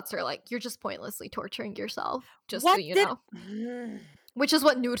 those thoughts are like, you're just pointlessly torturing yourself, just so you know. Which is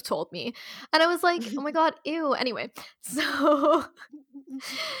what Nude told me. And I was like, oh my God, ew. Anyway, so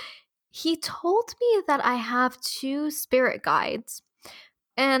he told me that I have 2 spirit guides.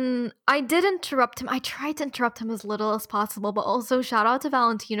 And I did interrupt him. I tried to interrupt him as little as possible, but also shout out to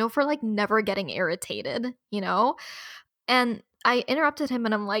Valentino for like never getting irritated, you know? And I interrupted him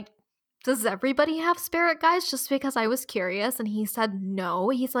and I'm like, does everybody have spirit guides? Just because I was curious. And he said no.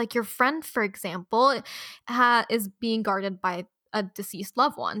 He's like, your friend, for example, is being guarded by a deceased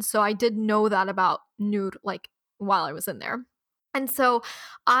loved one. So I did know that about Nude like while I was in there. And so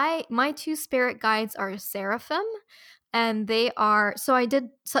my 2 spirit guides are Seraphim, and they are, so I did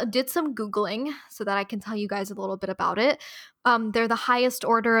some Googling so that I can tell you guys a little bit about it. They're the highest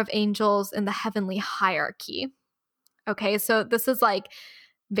order of angels in the heavenly hierarchy. Okay, so this is like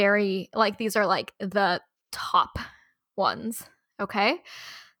very, like these are like the top ones. Okay,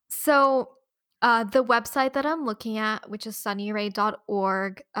 so the website that I'm looking at, which is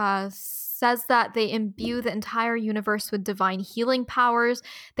sunnyray.org, says that they imbue the entire universe with divine healing powers.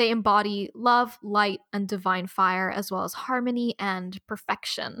 They embody love, light, and divine fire, as well as harmony and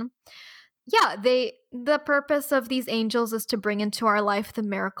perfection. Yeah, the purpose of these angels is to bring into our life the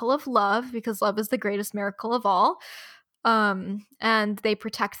miracle of love, because love is the greatest miracle of all. And they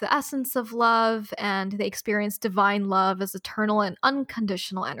protect the essence of love, and they experience divine love as eternal and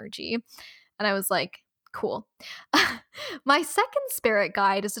unconditional energy. And I was like, cool. My second spirit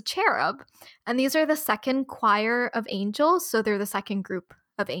guide is a cherub, and these are the second choir of angels. So they're the second group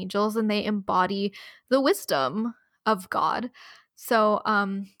of angels, and they embody the wisdom of God. So,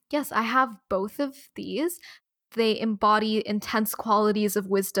 yes, I have both of these. They embody intense qualities of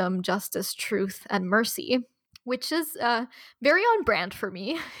wisdom, justice, truth, and mercy, which is very on brand for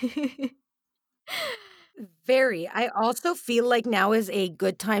me. Very. I also feel like now is a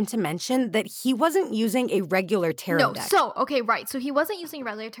good time to mention that he wasn't using a regular tarot deck. So, okay, right. So he wasn't using a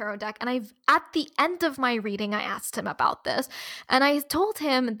regular tarot deck. And at the end of my reading, I asked him about this. And I told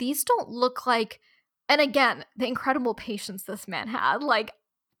him, these don't look like And again, the incredible patience this man had, like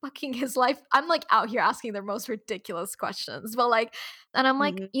fucking his life. I'm like out here asking the most ridiculous questions, but like, and I'm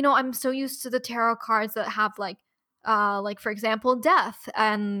like, Mhm. I'm so used to the tarot cards that have like for example, death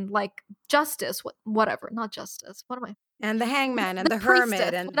and like justice, whatever, not justice. What am I? And the hangman and The the hermit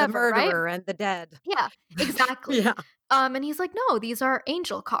priestess, and the whatever, right? murderer and the dead. Yeah, exactly. Yeah. And he's like, "No, these are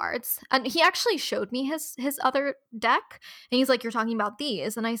angel cards." And he actually showed me his other deck, and he's like, "You're talking about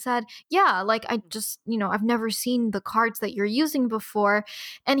these?" And I said, "Yeah, like I just, I've never seen the cards that you're using before."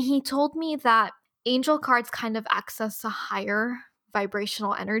 And he told me that angel cards kind of access a higher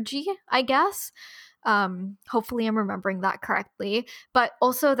vibrational energy, I guess. Hopefully I'm remembering that correctly, but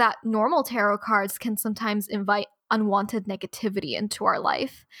also that normal tarot cards can sometimes invite unwanted negativity into our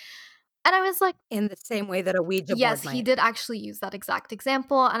life. And I was like, In the same way that a Ouija yes, board he might. did actually use that exact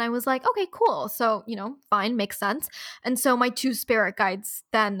example. And I was like, okay, cool. So, fine, makes sense. And so my two spirit guides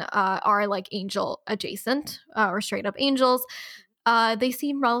then are like angel adjacent or straight up angels. They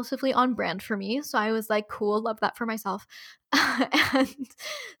seem relatively on brand for me. So I was like, cool, love that for myself. And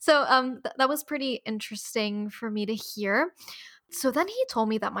so that was pretty interesting for me to hear. So then he told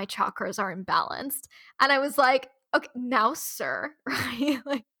me that my chakras are imbalanced. And I was like, okay, now, sir, right?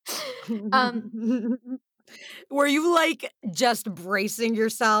 Like, um, Were you, like, just bracing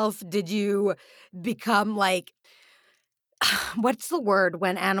yourself? Did you become, like what's the word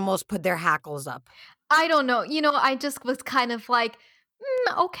when animals put their hackles up? I don't know. I just was kind of like,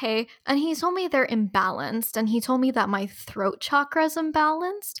 okay. And he told me they're imbalanced. And he told me that my throat chakra is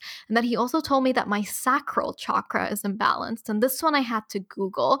imbalanced. And that he also told me that my sacral chakra is imbalanced. And this one I had to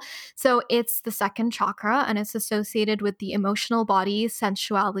Google. So it's the second chakra, and it's associated with the emotional body,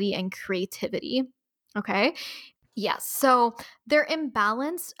 sensuality, and creativity. Okay. Yes. So they're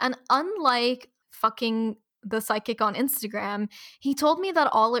imbalanced. And unlike fucking the psychic on Instagram, he told me that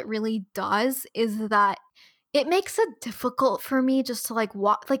all it really does is that it makes it difficult for me just to like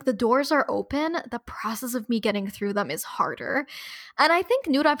walk, like the doors are open. The process of me getting through them is harder. And I think,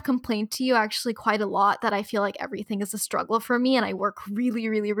 Newt, I've complained to you actually quite a lot that I feel like everything is a struggle for me and I work really,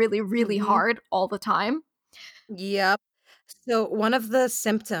 really, really, really Mhm. hard all the time. Yep. So one of the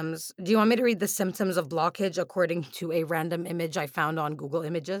symptoms do you want me to read the symptoms of blockage according to a random image I found on Google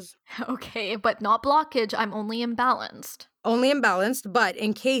Images? Okay, but not blockage. I'm only imbalanced. Only imbalanced, but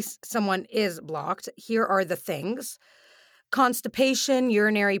in case someone is blocked, here are the things: constipation,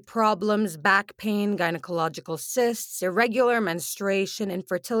 urinary problems, back pain, gynecological cysts, irregular menstruation,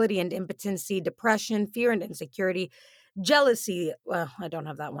 infertility and impotency, depression, fear and insecurity, jealousy. Well, I don't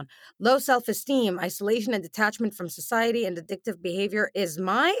have that one. Low self esteem, isolation and detachment from society, and addictive behavior. Is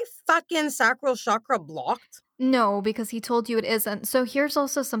my fucking sacral chakra blocked? No, because he told you it isn't. So here's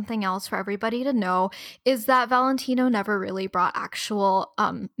also something else for everybody to know is that Valentino never really brought actual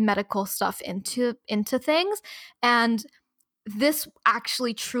medical stuff into things. And this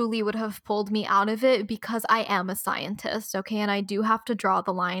actually truly would have pulled me out of it because I am a scientist, okay? And I do have to draw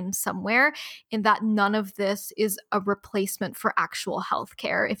the line somewhere in that none of this is a replacement for actual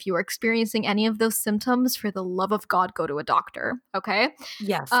healthcare. If you are experiencing any of those symptoms, for the love of God, go to a doctor, okay?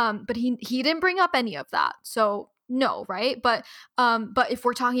 Yes. But he didn't bring up any of that. So no, right? But if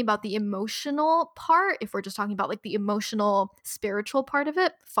we're talking about the emotional part, if we're just talking about like the emotional spiritual part of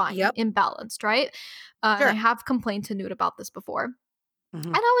it, fine, Yep. imbalanced, right? And I Sure. have complained to Newt about this before. Mhm.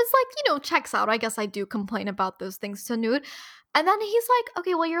 And I was like, checks out. I guess I do complain about those things to Newt. And then he's like,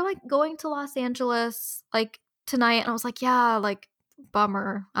 okay, well, you're like going to Los Angeles like tonight. And I was like, yeah, like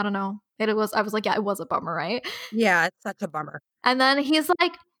bummer. I don't know. I was like, yeah, it was a bummer, right? Yeah, it's such a bummer. And then he's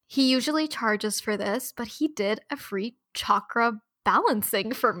like, he usually charges for this, but he did a free chakra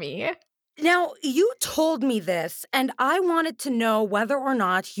balancing for me. Now, you told me this, and I wanted to know whether or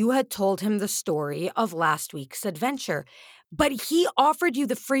not you had told him the story of last week's adventure. But he offered you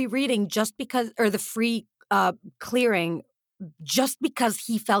the free reading just because, or the free clearing, just because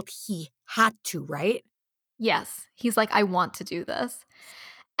he felt he had to, right? Yes. He's like, I want to do this.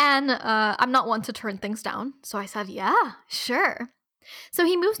 And I'm not one to turn things down. So I said, yeah, sure. So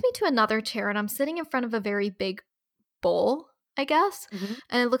he moves me to another chair, and I'm sitting in front of a very big bowl, I guess. Mhm.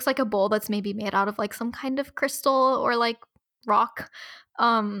 And it looks like a bowl that's maybe made out of like some kind of crystal or like rock.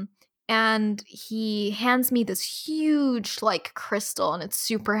 Um, and he hands me this huge like crystal, and it's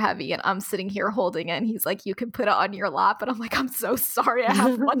super heavy. And I'm sitting here holding it. And he's like, you can put it on your lap. And I'm like, I'm so sorry. I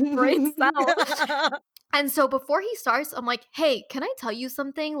have one brain cell. And so before he starts, I'm like, hey, can I tell you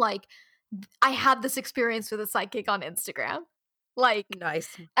something? Like, I had this experience with a psychic on Instagram. Like,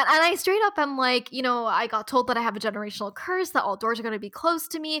 Nice. and I straight up am like, I got told that I have a generational curse, that all doors are going to be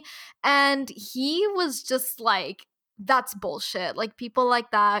closed to me. And he was just like that's bullshit. Like, people like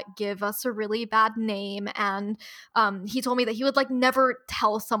that give us a really bad name. And he told me that he would like never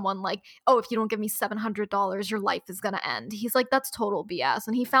tell someone like, oh, if you don't give me $700, your life is gonna end. He's like, that's total BS.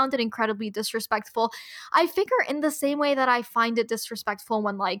 And he found it incredibly disrespectful. I figure in the same way that I find it disrespectful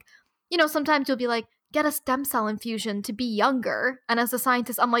when, like, you know, sometimes you'll be like, get a stem cell infusion to be younger. And as a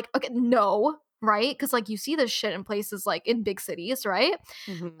scientist, I'm like, okay, no, right? Because like you see this shit in places like in big cities, right?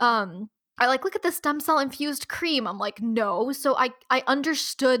 Mm-hmm. I like, look at this stem cell infused cream. I'm like, no. So I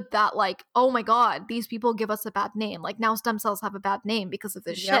understood that, like, oh my God, these people give us a bad name. Like, now stem cells have a bad name because of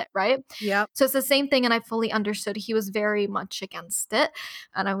this shit, right? Yep. So it's the same thing. And I fully understood he was very much against it.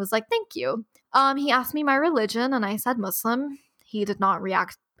 And I was like, thank you. He asked me my religion and I said Muslim. He did not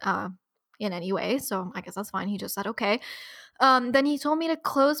react in any way. So I guess that's fine. He just said, okay. Then he told me to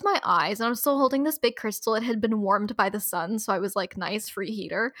close my eyes, and I'm still holding this big crystal. It had been warmed by the sun, so I was like, nice, free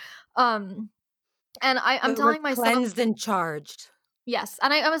heater. And I'm So we're telling myself, cleansed and charged. yes.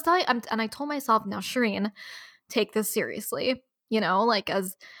 And I was telling, and I told myself, now, Shireen, take this seriously. You know, like,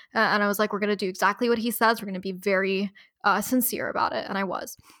 as and I was like, we're gonna do exactly what he says. We're gonna be very sincere about it, and I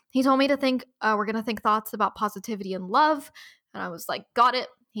was. He told me to think. We're gonna think thoughts about positivity and love, and I was like, got it.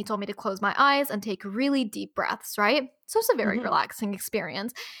 He told me to close my eyes and take really deep breaths, right? So it's a very relaxing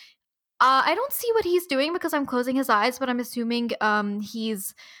experience. I don't see what he's doing because I'm closing his eyes, but I'm assuming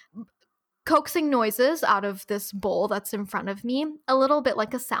he's coaxing noises out of this bowl that's in front of me, a little bit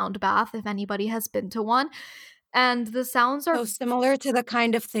like a sound bath, if anybody has been to one. And the sounds are So similar to the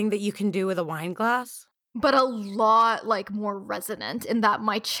kind of thing that you can do with a wine glass? but a lot like more resonant in that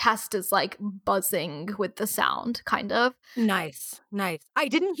my chest is like buzzing with the sound, kind of. Nice. I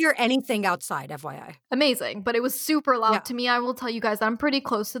didn't hear anything outside, FYI. Amazing, but it was super loud Yeah. to me. I will tell you guys that I'm pretty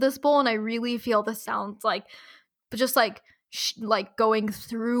close to this bowl and I really feel the sounds like just like like going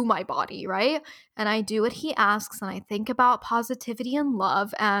through my body, right? And I do what he asks and I think about positivity and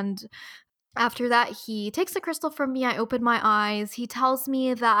love. And after that, he takes the crystal from me. I open my eyes. He tells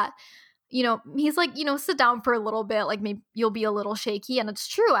me that, you know, he's like, you know, sit down for a little bit, like maybe you'll be a little shaky. And it's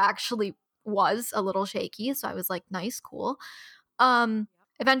true, I actually was a little shaky. So I was like, nice, cool.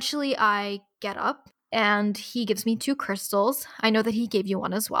 Eventually I get up and he gives me 2 crystals. I know that he gave you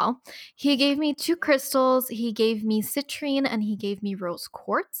one as well. He gave me 2 crystals. He gave me citrine and he gave me rose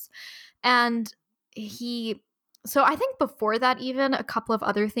quartz. And so I think before that, even a couple of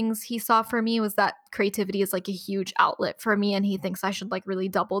other things he saw for me was that creativity is like a huge outlet for me and he thinks I should like really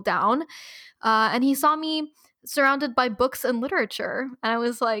double down. And he saw me surrounded by books and literature. And I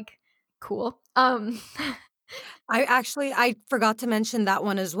was like, cool. I forgot to mention that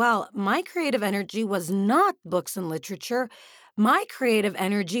one as well. My creative energy was not books and literature. My creative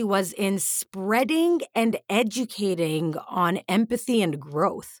energy was in spreading and educating on empathy and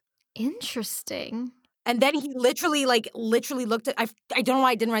growth. Interesting. And then he literally looked at, I don't know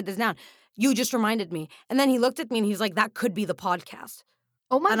why I didn't write this down. You just reminded me. And then he looked at me and he's like, that could be the podcast.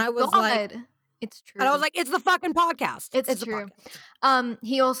 Oh my And I was God. like, it's true. And I was like, it's the fucking podcast. It's true.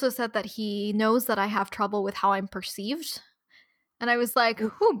 He also said that he knows that I have trouble with how I'm perceived. And I was like,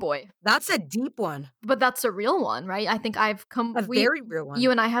 oh boy. That's a deep one. But that's a real one, right? I think I've come a very real one. You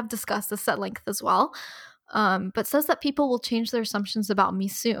and I have discussed this at length as well. But says that people will change their assumptions about me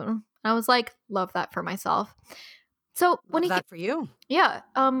soon. And I was like, love that for myself. So when that for you. Yeah.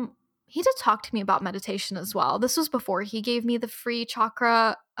 He did talk to me about meditation as well. This was before he gave me the free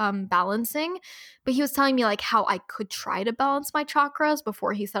chakra balancing, but he was telling me like how I could try to balance my chakras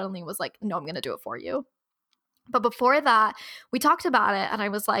before he suddenly was like, no, I'm going to do it for you. But before that, we talked about it and I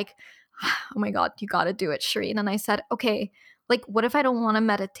was like, oh my God, you got to do it, Shireen. And I said, okay, like what if I don't want to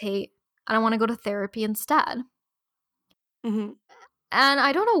meditate and I want to go to therapy instead? Mm-hmm. And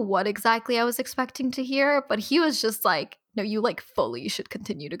I don't know what exactly I was expecting to hear, but he was just like, no, you like fully should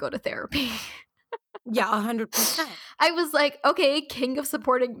continue to go to therapy. Yeah, 100%. I was like, okay, king of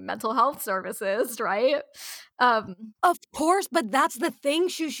supporting mental health services, right? Of course, but that's the thing,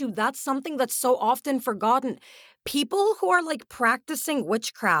 Shushu. That's something that's so often forgotten. People who are like practicing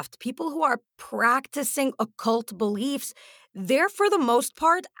witchcraft, people who are practicing occult beliefs, they're for the most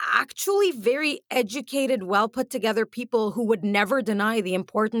part actually very educated, well put together people who would never deny the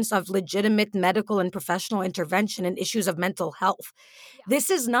importance of legitimate medical and professional intervention in issues of mental health. Yeah. This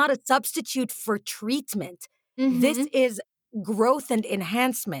is not a substitute for treatment. Mm-hmm. This is growth and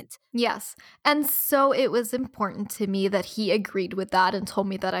enhancement. Yes. And so it was important to me that he agreed with that and told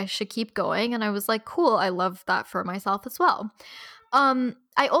me that I should keep going. And I was like, cool, I love that for myself as well.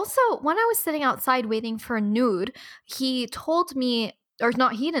 I also, when I was sitting outside waiting for a nude, he told me, or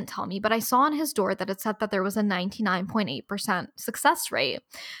not, he didn't tell me, but I saw on his door that it said that there was a 99.8% success rate.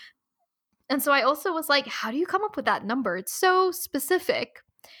 And so I also was like, how do you come up with that number? It's so specific.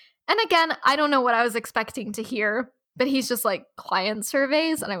 And again, I don't know what I was expecting to hear, but he's just like, client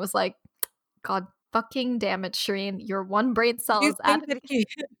surveys. And I was like, God fucking damn it, Shireen. Your one brain cell Do you is think at. that he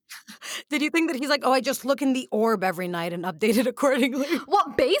did you think that he's like, "Oh, I just look in the orb every night and update it accordingly"?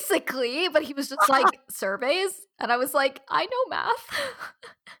 Well, basically, but he was just like, surveys. And I was like, I know math.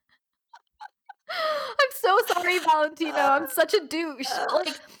 I'm so sorry, Valentino. I'm such a douche.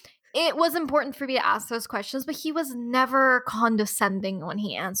 Like, it was important for me to ask those questions, but he was never condescending when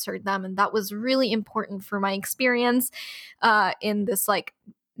he answered them. And that was really important for my experience in this like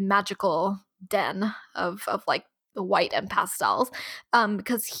magical den of like the white and pastels,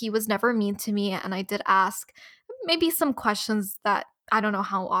 because he was never mean to me. And I did ask maybe some questions that I don't know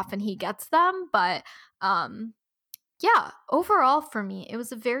how often he gets them, but yeah, overall for me, it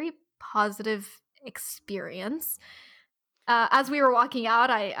was a very positive experience. As we were walking out,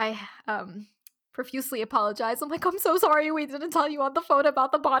 I profusely apologized. I'm like, I'm so sorry we didn't tell you on the phone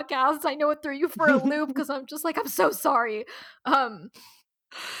about the podcast. I know it threw you for a loop because I'm just like, I'm so sorry. Um,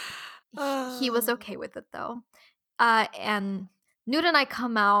 he was okay with it though. And Newt and I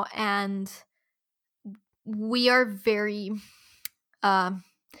come out and we are very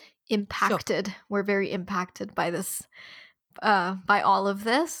impacted. Sure. We're very impacted by this, by all of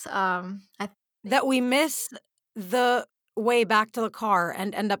this. That we miss the way back to the car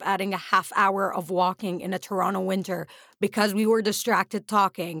and end up adding a half hour of walking in a Toronto winter because we were distracted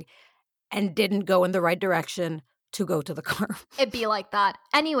talking and didn't go in the right direction to go to the car. It'd be like that.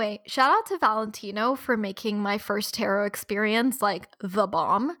 Anyway, shout out to Valentino for making my first tarot experience like the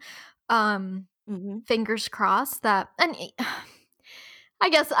bomb. Fingers crossed that, and I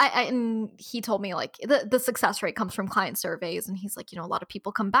guess and he told me like the success rate comes from client surveys, and he's like, a lot of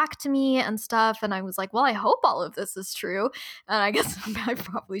people come back to me and stuff, and I was like, well, I hope all of this is true, and I guess I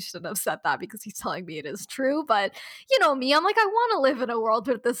probably shouldn't have said that because he's telling me it is true, but me, I'm like, I want to live in a world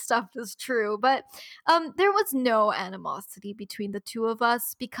where this stuff is true, but there was no animosity between the two of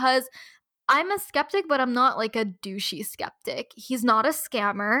us because I'm a skeptic, but I'm not like a douchey skeptic. He's not a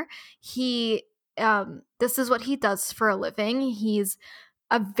scammer. This is what he does for a living. He's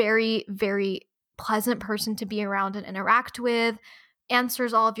a very, very pleasant person to be around and interact with,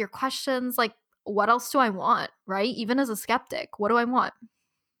 answers all of your questions. Like, what else do I want, right? Even as a skeptic, what do I want?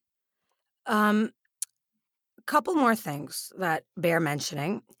 Couple more things that bear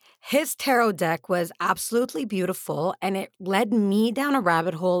mentioning. His tarot deck was absolutely beautiful, and it led me down a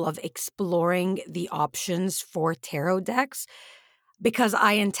rabbit hole of exploring the options for tarot decks because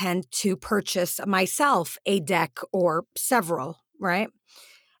I intend to purchase myself a deck or several, right?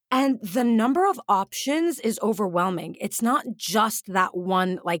 And the number of options is overwhelming. It's not just that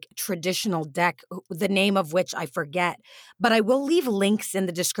one like traditional deck, the name of which I forget, but I will leave links in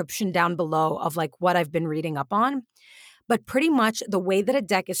the description down below of like what I've been reading up on. But pretty much the way that a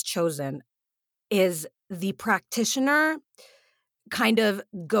deck is chosen is the practitioner kind of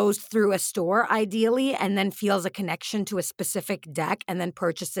goes through a store ideally and then feels a connection to a specific deck and then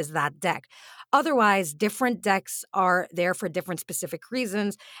purchases that deck. Otherwise, different decks are there for different specific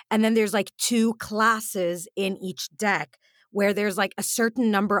reasons. And then there's like two classes in each deck where there's like a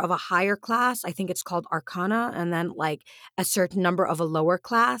certain number of a higher class. I think it's called Arcana, and then like a certain number of a lower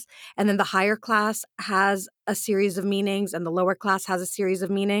class. And then the higher class has a series of meanings and the lower class has a series of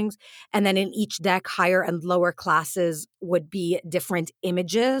meanings. And then in each deck, higher and lower classes would be different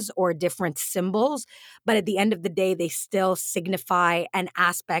images or different symbols. But at the end of the day, they still signify an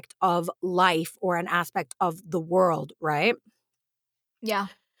aspect of life or an aspect of the world, right? Yeah.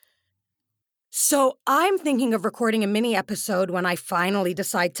 So I'm thinking of recording a mini episode when I finally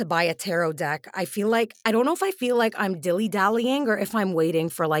decide to buy a tarot deck. I don't know if I feel like I'm dilly-dallying or if I'm waiting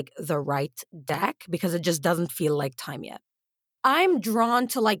for like the right deck because it just doesn't feel like time yet. I'm drawn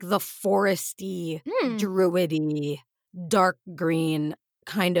to like the foresty, druidy, dark green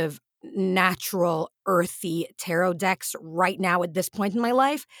kind of natural, earthy tarot decks right now at this point in my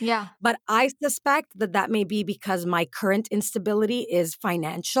life. Yeah. But I suspect that may be because my current instability is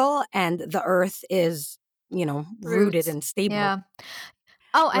financial and the earth is, rooted and stable. Yeah.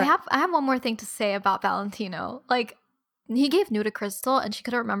 Oh, right. I have one more thing to say about Valentino. Like, he gave Newt a crystal and she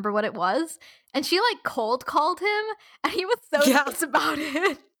couldn't remember what it was. And she like cold called him and he was so nice about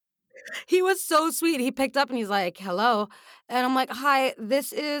it. He was so sweet. He picked up and he's like, hello. And I'm like, hi,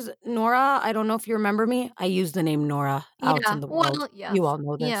 this is Nora. I don't know if you remember me. I use the name Nora out in the world. Well, yes. You all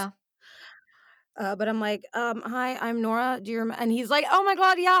know this. Yeah. But I'm like, hi, I'm Nora. Do you remember? And he's like, oh my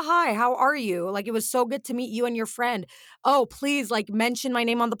God, yeah, hi, how are you? Like, it was so good to meet you and your friend. Oh, please, like, mention my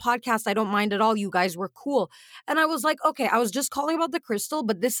name on the podcast. I don't mind at all. You guys were cool. And I was like, okay, I was just calling about the crystal,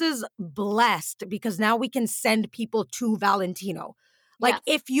 but this is blessed because now we can send people to Valentino. Like,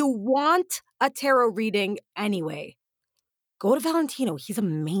 Yes. if you want a tarot reading anyway, go to Valentino. He's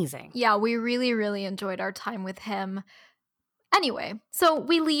amazing. Yeah, we really, really enjoyed our time with him. Anyway, so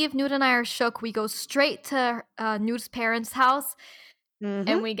we leave. Newt and I are shook. We go straight to Newt's parents' house Hmm.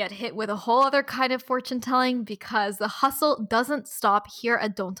 and we get hit with a whole other kind of fortune telling because the hustle doesn't stop here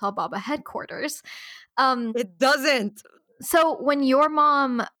at Don't Tell Baba headquarters. Um, It doesn't. so when your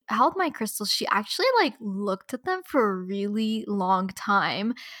mom held my crystals, she actually like looked at them for a really long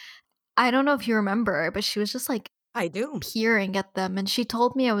time. I don't know if you remember, but she was just like I do. peering at them and she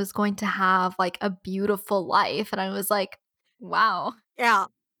told me I was going to have like a beautiful life and I was like, wow. Yeah.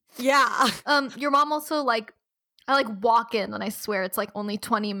 Yeah. Your mom also like I like walk in and I swear it's like only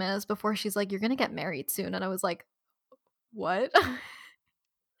 20 minutes before she's like, you're gonna get married soon. And I was like, what?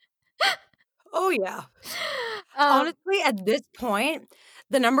 Oh, yeah. um, Honestly, at this point,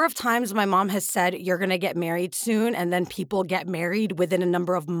 the number of times my mom has said, you're going to get married soon, and then people get married within a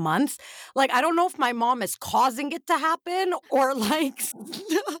number of months. Like, I don't know if my mom is causing it to happen or like,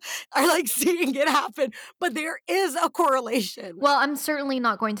 or like seeing it happen, but there is a correlation. well, I'm certainly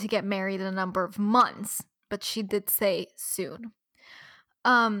not going to get married in a number of months, but she did say soon.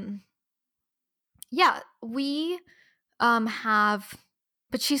 Um, yeah, we have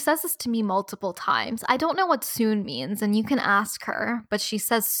but she says this to me multiple times. I don't know what soon means, and you can ask her, but she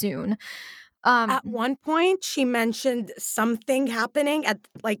says soon. At one point, she mentioned something happening at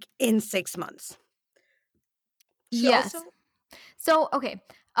like in 6 months. She Yes. also So, okay.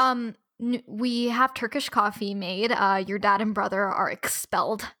 We have Turkish coffee made. Your dad and brother are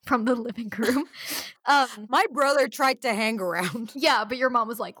expelled from the living room. um, my brother tried to hang around. yeah, but your mom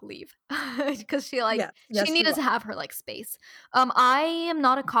was like, leave, because Yeah, she yes, she needed was. to have her like space. I am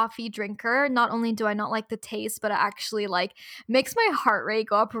not a coffee drinker. Not only do I not like the taste, but it actually like makes my heart rate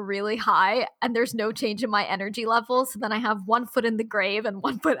go up really high, and there's no change in my energy levels. So then I have one foot in the grave and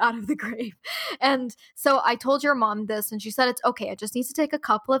one foot out of the grave. And so I told your mom this, and she said it's okay. I just need to take a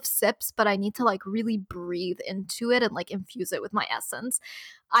couple of sips, but I need to like really breathe into it and like infuse it with my essence.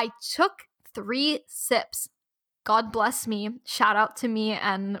 I took 3 sips. God bless me. Shout out to me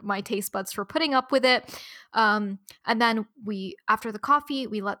and my taste buds for putting up with it. And then after the coffee,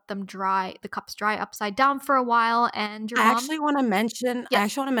 we let them dry, the cups dry upside down for a while. And your I mom, actually wanna mention I yes,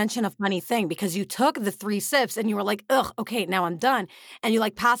 actually wanna mention a funny thing because you took the 3 sips and you were like, "Ugh, okay, now I'm done." And you,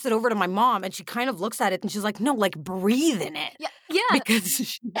 like, pass it over to my mom, and she kind of looks at it, and she's like, "No, like, breathe in it." yeah, yeah. Because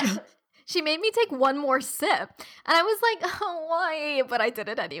she She made me take one more sip, and I was like, "Oh, why?" But I did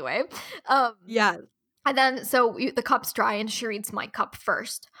it anyway. Um, Yeah. and then the cup's dry, and she reads my cup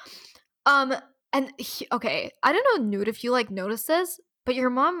first. Um, okay, I don't know, Nude, if you like notice this, but your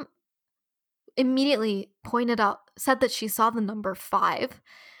mom immediately said that she saw the number 5.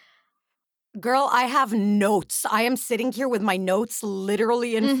 Girl, I have notes. I am sitting here with my notes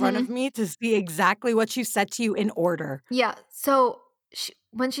literally in front Mm-hmm. of me to see exactly what she said to you in order. Yeah. So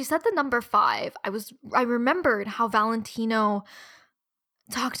when she said the number 5, I remembered how Valentino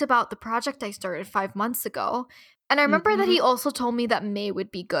talked about the project I started 5 months ago. And I remember that Mhm. he also told me that May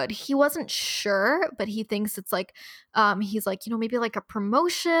would be good. He wasn't sure, but he thinks it's like, he's like, maybe like a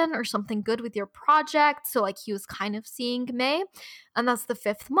promotion or something good with your project. So like he was kind of seeing May, and that's the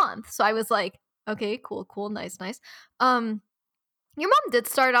 5th month. So I was like, okay, cool, cool, nice, nice. Your mom did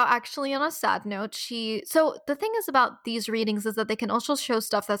start out actually on a sad note. So the thing is about these readings is that they can also show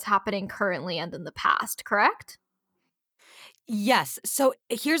stuff that's happening currently and in the past, correct? Yes. So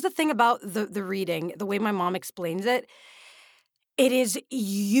here's the thing about the reading, the way my mom explains it. It is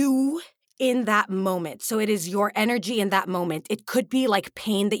you in that moment. So it is your energy in that moment. It could be like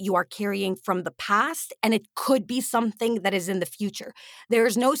pain that you are carrying from the past, and it could be something that is in the future. There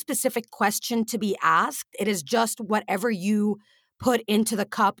is no specific question to be asked. It is just whatever you put into the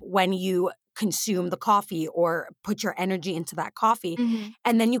cup when you consume the coffee or put your energy into that coffee. Mm-hmm.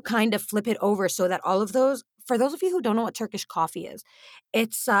 And then you kind of flip it over so that all of those, for those of you who don't know what Turkish coffee is,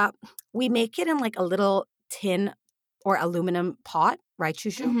 it's we make it in like a little tin or aluminum pot, right,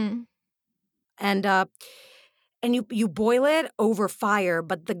 Shushu? Mm-hmm. And you boil it over fire,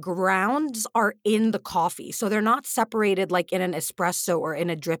 but the grounds are in the coffee. So they're not separated like in an espresso or in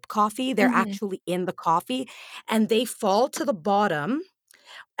a drip coffee. They're Mm-hmm. actually in the coffee, and they fall to the bottom.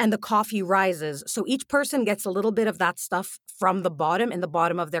 and the coffee rises. So each person gets a little bit of that stuff from the bottom, in the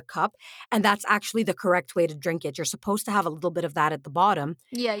bottom of their cup. And that's actually the correct way to drink it. You're supposed to have a little bit of that at the bottom.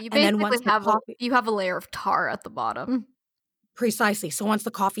 Yeah, you And then basically once the coffee, have a layer of tar at the bottom. precisely. So once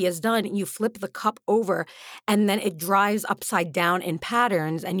the coffee is done, you flip the cup over and then it dries upside down in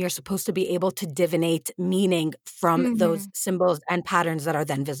patterns. And you're supposed to be able to divinate meaning from those Mhm. symbols and patterns that are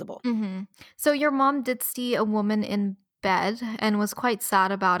then visible. Mhm. So your mom did see a woman in bed and was quite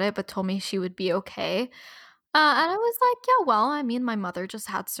sad about it, but told me she would be okay. And I was like, yeah, well, I mean, my mother just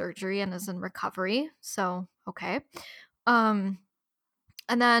had surgery and is in recovery, so okay. Um,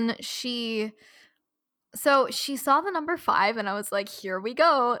 and then she saw the number 5, and I was like, here we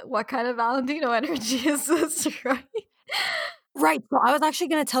go. What kind of Valentino energy is this, right? Right. So I was actually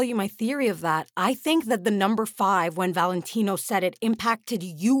going to tell you my theory of that. I think that the number 5, when Valentino said it, impacted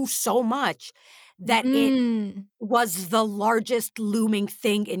you so much that it Mm. was the largest looming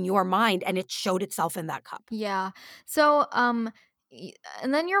thing in your mind and it showed itself in that cup. Yeah. So, y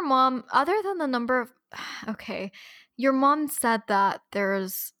and then your mom, other than the number of okay, your mom said that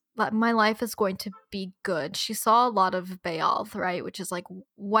my life is going to be good. She saw a lot of Baal, right, which is like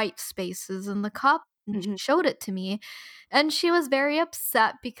white spaces in the cup, and she Mhm. showed it to me, and she was very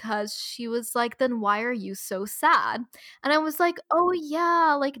upset because she was like, "Then why are you so sad?" And I was like, "Oh,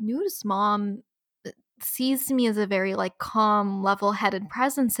 yeah, like, Nuda's mom, sees me as a very, like, calm, level-headed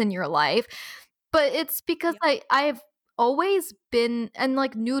presence in your life." But it's because Yep. I've always been, and,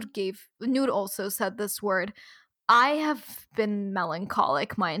 like, Nude also said this word, I have been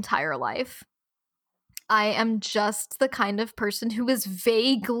melancholic my entire life. I am just the kind of person who is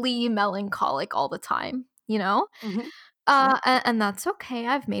vaguely melancholic all the time, you know? Mhm. Yep. And that's okay,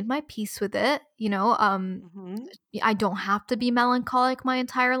 I've made my peace with it, you know, Mhm. I don't have to be melancholic my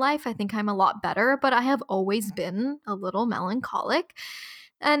entire life. I think I'm a lot better, but I have always been a little melancholic.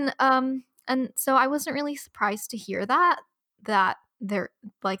 And so I wasn't really surprised to hear that there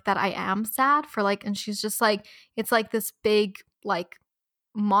like that I am sad for like, and she's just like, it's like this big like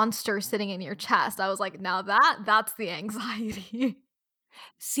monster sitting in your chest. I was like, now that's the anxiety.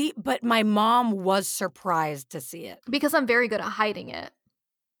 See, but my mom was surprised to see it. Because I'm very good at hiding it.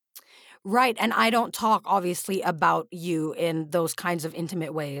 Right, and I don't talk, obviously, about you in those kinds of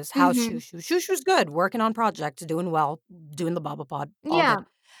intimate ways. How's Mhm. Shushu? Shushu's good, working on projects, doing well, doing the Baba Pod, all Yeah. good.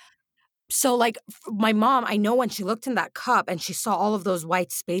 So, like, my mom, I know when she looked in that cup and she saw all of those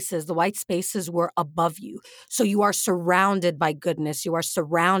white spaces, the white spaces were above you. So you are surrounded by goodness, you are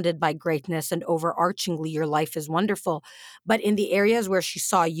surrounded by greatness, and overarchingly, your life is wonderful. But in the areas where she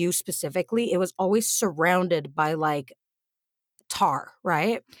saw you specifically, it was always surrounded by, like, tar,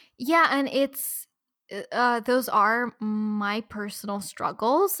 right? Yeah, and it's those are my personal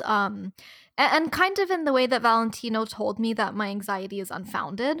struggles. And kind of in the way that Valentino told me that my anxiety is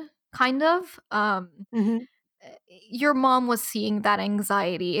unfounded, kind of. Mhm. Your mom was seeing that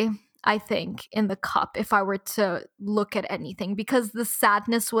anxiety, I think, in the cup if I were to look at anything because the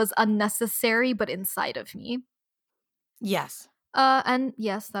sadness was unnecessary but inside of me. Yes. And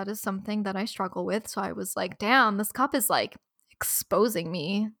yes, that is something that I struggle with. So I was like, damn, this cup is like exposing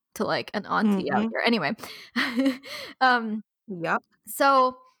me to like an auntie out Mhm. here. Anyway, um, Yep.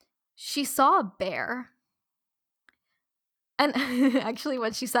 so she saw a bear. And actually,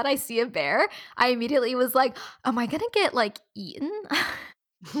 when she said, I see a bear, I immediately was like, am I gonna get like eaten?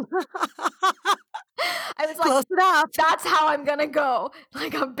 I was like, Close enough. that's how I'm gonna go.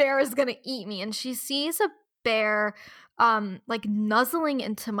 Like a bear is gonna eat me. And she sees a bear like nuzzling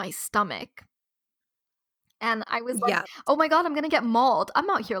into my stomach. And I was like, Yeah. "Oh my god, I'm gonna get mauled." I'm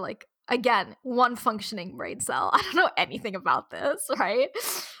out here like, again, one functioning brain cell. I don't know anything about this, right?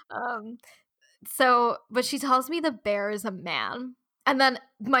 Um, but she tells me the bear is a man. And then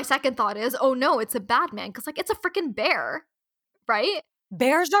my second thought is, "Oh no, it's a bad man," because like it's a freaking bear, right?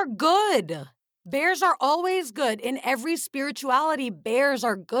 Bears are good. Bears are always good. In every spirituality, bears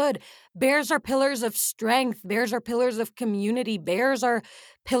are good. Bears are pillars of strength. Bears are pillars of community. Bears are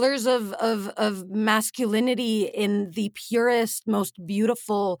pillars of masculinity in the purest, most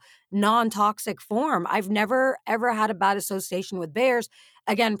beautiful, non-toxic form. I've never ever had a bad association with bears.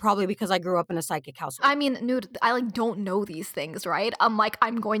 Again, probably because I grew up in a psychic household. I mean, nude, I like don't know these things, right? I'm like,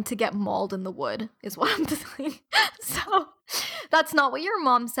 I'm going to get mauled in the wood, is what I'm doing. So that's not what your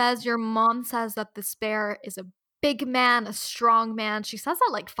mom says. Your mom says that this bear is a big man, a strong man. She says that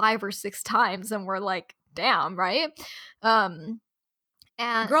like 5 or 6 times, and we're like, damn, right? Um,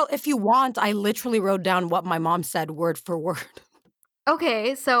 and Girl, if you want, I literally wrote down what my mom said word for word.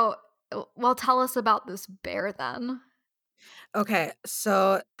 okay, so well, tell us about this bear then. Okay,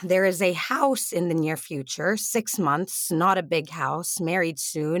 so there is a house in the near future, 6 months, not a big house, married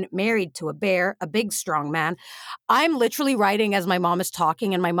soon, married to a bear, a big, strong man. I'm literally writing as my mom is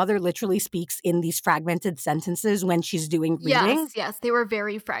talking, and my mother literally speaks in these fragmented sentences when she's doing Yes, readings. yes, they were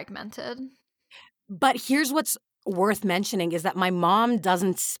very fragmented. But here's what's worth mentioning is that my mom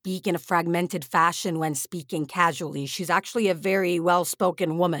doesn't speak in a fragmented fashion when speaking casually. She's actually a very well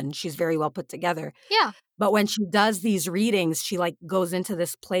spoken woman, she's very well put together. Yeah. But when she does these readings, she, like, goes into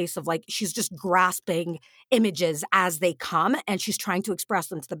this place of, like, she's just grasping images as they come, and she's trying to express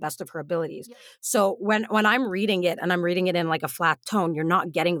them to the best of her abilities. Yeah. So when I'm reading it and I'm reading it in, like, a flat tone, you're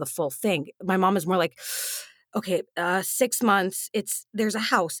not getting the full thing. My mom is more like, "Okay, 6 months, there's a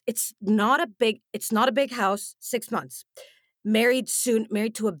house. It's not a big house, 6 months. Married soon,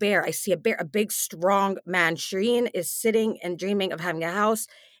 married to a bear. I see a bear, a big, strong man. Shireen is sitting and dreaming of having a house.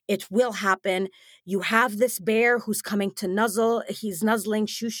 It will happen. You have this bear who's coming to nuzzle. He's nuzzling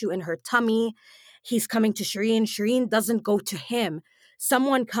Shushu in her tummy. He's coming to Shireen. Shireen doesn't go to him.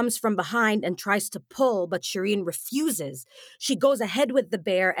 Someone comes from behind and tries to pull, but Shireen refuses. She goes ahead with the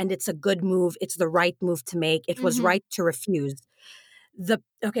bear, and it's a good move. It's the right move to make. It was Mhm. right to refuse.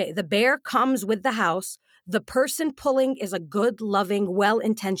 The bear comes with the house. The person pulling is a good, loving,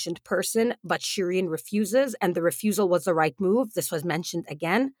 well-intentioned person, but Shireen refuses, and the refusal was the right move. This was mentioned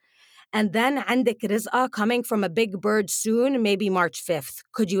again. And then عندك رزقة coming from a big bird soon, maybe March 5th.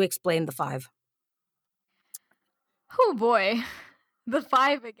 Could you explain the five? Oh boy. The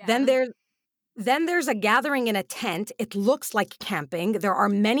 5 Then again. there's then there's a gathering in a tent. It looks like camping. There are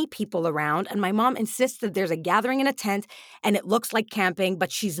many people around, and my mom insists that there's a gathering in a tent and it looks like camping,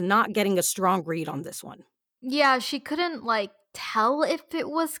 but she's not getting a strong read on this one. Yeah, she couldn't, like, tell if it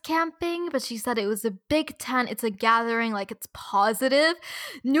was camping, but she said it was a big tent, it's a gathering, like, it's positive.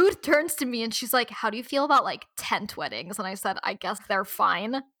 Nude turns to me and she's like, "How do you feel about, like, tent weddings?" And I said, "I guess they're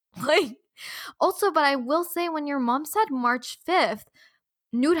fine." Like, also, but I will say when your mom said March 5th,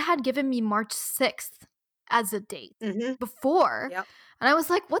 Nude had given me March 6th as a date Mhm. before, Yep. and I was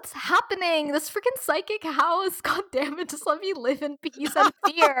like, "What's happening? This freaking psychic house, god damn it, just let me live in peace and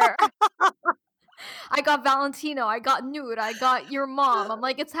fear." I got Valentino, I got Nude, I got your mom. I'm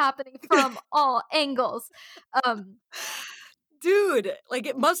like, it's happening from all angles. Um, Dude, like,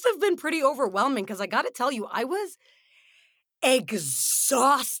 it must have been pretty overwhelming because I gotta tell you, I was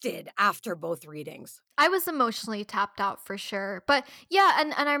exhausted after both readings. I was emotionally tapped out for sure. But yeah,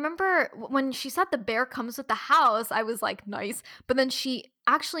 and I remember when she said the bear comes with the house, I was like, nice. But then she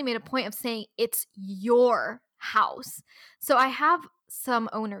actually made a point of saying it's your house. So I have some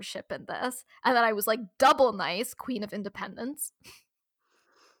ownership in this. And then I was like, double nice, Queen of Independence.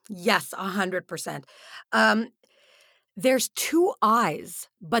 Yes, 100%. Um, there's 2 eyes,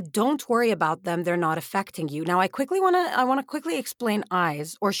 but don't worry about them, they're not affecting you. Now I wanna quickly explain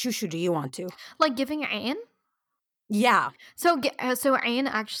eyes, or Shushu, do you want to? Like giving Ain. Yeah. So Ain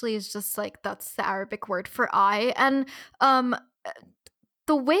actually is just like that's the Arabic word for eye, and um, uh,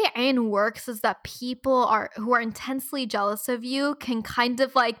 the way Ain works is that people are who are intensely jealous of you can kind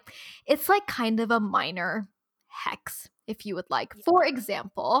of like it's like kind of a minor hex, if you would like. For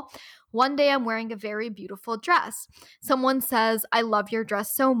example, one day I'm wearing a very beautiful dress. Someone says, "I love your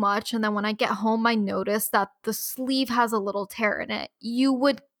dress so much," and then when I get home, I notice that the sleeve has a little tear in it. You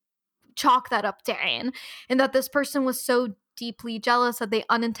would chalk that up to Ain, and that this person was so deeply jealous that they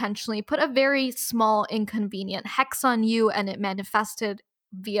unintentionally put a very small, inconvenient hex on you and it manifested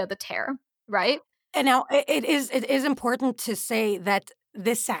via the tear, right? And now it is important to say that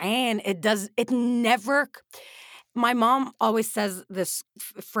this Sa'an, it never my mom always says this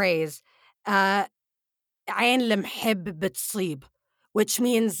phrase, uh, "عين المحب بتصيب," which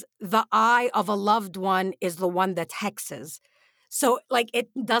means the eye of a loved one is the one that hexes. So, like, it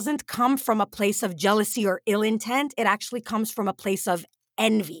doesn't come from a place of jealousy or ill intent. It actually comes from a place of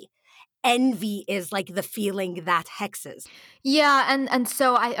envy. Envy is like the feeling that hexes. Yeah, and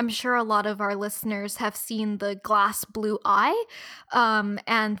so I'm sure a lot of our listeners have seen the glass blue eye,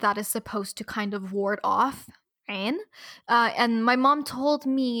 and that is supposed to kind of ward off Ain. And my mom told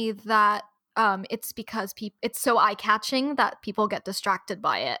me that it's because it's so eye catching that people get distracted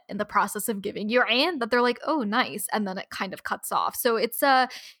by it in the process of giving your Ain that they're like, oh, nice, and then it kind of cuts off. So it's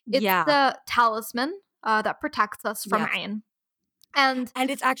Yeah. the talisman that protects us from Yes. Ain. And And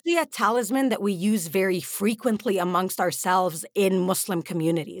it's actually a talisman that we use very frequently amongst ourselves in Muslim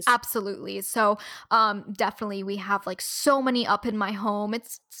communities. absolutely. So, definitely we have like so many up in my home.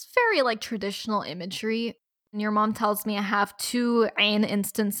 It's very like traditional imagery. And your mom tells me I have two Ain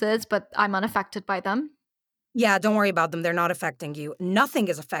instances, but I'm unaffected by them. Yeah, don't worry about them. They're not affecting you. Nothing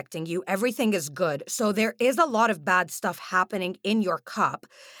is affecting you. Everything is good. So there is a lot of bad stuff happening in your cup.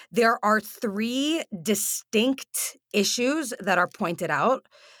 There are three distinct issues that are pointed out.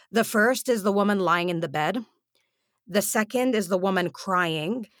 The first is the woman lying in the bed. The second is the woman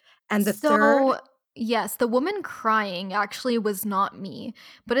crying. And the third, So, yes, the woman crying actually was not me,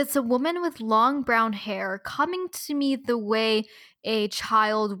 but it's a woman with long brown hair coming to me the way a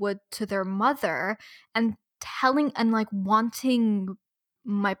child would to their mother and telling and like wanting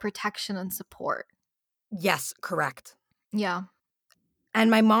my protection and support. yes, correct. Yeah. And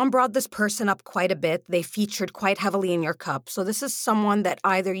my mom brought this person up quite a bit. They featured quite heavily in your cup. So this is someone that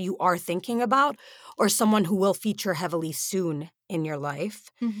either you are thinking about or someone who will feature heavily soon in your life.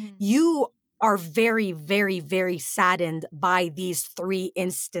 Hmm. You are very, very, very saddened by these three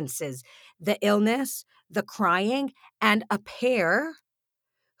instances: the illness, the crying, and a pair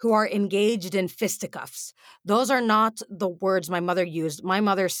who are engaged in fisticuffs. Those are not the words my mother used. My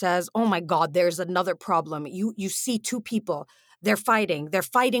mother says, "Oh my God, there's another problem. You see two people, they're fighting. They're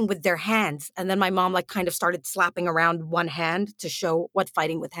fighting with their hands." And then my mom like kind of started slapping around one hand to show what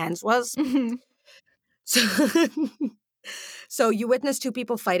fighting with hands was. Hmm. So So you witness two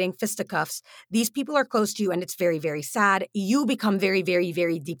people fighting fisticuffs. These people are close to you and it's very, very sad. You become very, very,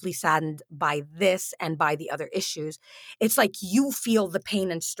 very deeply saddened by this and by the other issues. It's like you feel the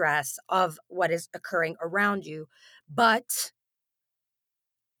pain and stress of what is occurring around you, but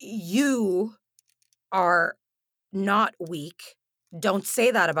you are not weak. Don't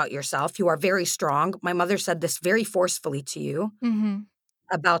say that about yourself. You are very strong. My mother said this very forcefully to you Hmm.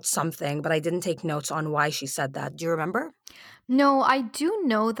 about something, but I didn't take notes on why she said that. Do you remember? No, I do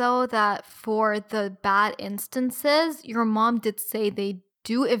know though that for the bad instances, your mom did say they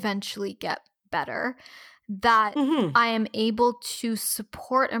do eventually get better, that Hmm. I am able to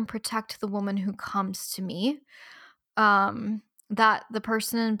support and protect the woman who comes to me, that the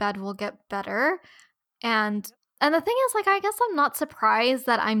person in bed will get better. And and the thing is, like, I guess I'm not surprised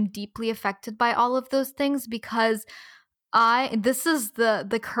that I'm deeply affected by all of those things because I this is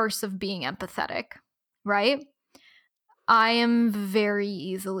the curse of being empathetic, right? I am very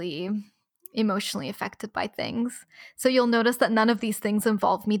easily emotionally affected by things. So you'll notice that none of these things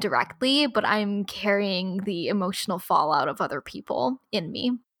involve me directly, but I'm carrying the emotional fallout of other people in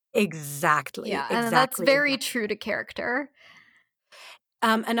me. Exactly, Yeah, and that's exactly, very exactly. true to character.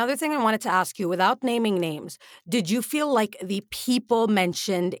 Another thing I wanted to ask you, without naming names, did you feel like the people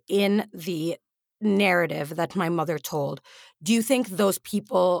mentioned in the narrative that my mother told, do you think those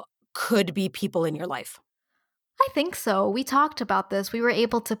people could be people in your life? I think so. We talked about this. We were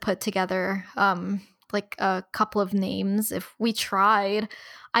able to put together like a couple of names if we tried.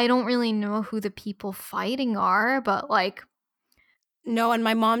 I don't really know who the people fighting are, but like No, and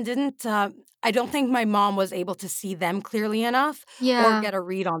my mom didn't. I don't think my mom was able to see them clearly enough or yeah. get a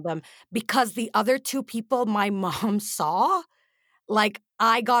read on them because the other two people my mom saw, like,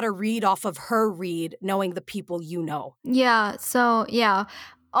 I got a read off of her read, knowing the people you know. Yeah, so yeah.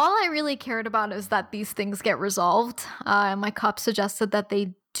 All I really cared about is that these things get resolved. My cop suggested that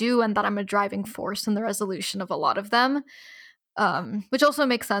they do, and that I'm a driving force in the resolution of a lot of them, which also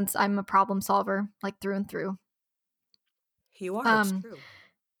makes sense. I'm a problem solver, like through and through. You are, it's Um, true.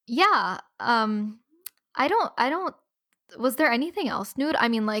 yeah. I don't. Was there anything else, Nude? I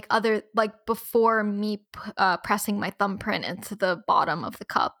mean, like other, like before me pressing my thumbprint into the bottom of the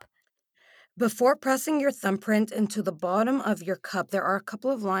cup. Before pressing your thumbprint into the bottom of your cup, there are a couple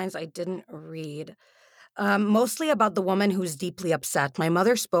of lines I didn't read, mostly about the woman who's deeply upset. My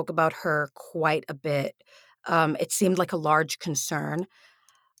mother spoke about her quite a bit. It seemed like a large concern.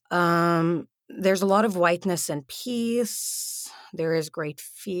 There's a lot of whiteness and peace. There is great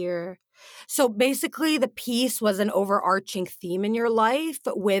fear. So basically, the peace was an overarching theme in your life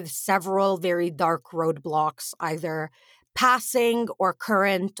with several very dark roadblocks, either passing or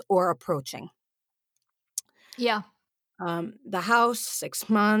current or approaching. Yeah. The house, 6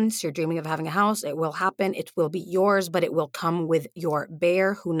 months, you're dreaming of having a house. It will happen. It will be yours, but it will come with your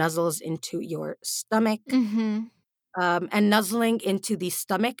bear who nuzzles into your stomach. Mm-hmm. And nuzzling into the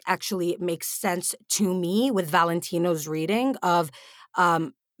stomach actually makes sense to me with Valentino's reading of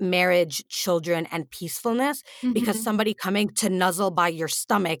marriage, children, and peacefulness, because Mm-hmm. somebody coming to nuzzle by your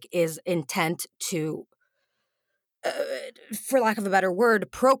stomach is intent to uh, for lack of a better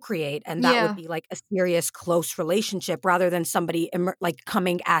word, procreate, and that would Yeah. be like a serious, close relationship rather than somebody like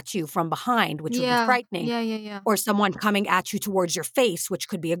coming at you from behind, which would be Yeah. frightening, Yeah. Yeah. Yeah. or someone coming at you towards your face, which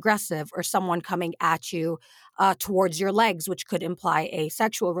could be aggressive, or someone coming at you towards your legs, which could imply a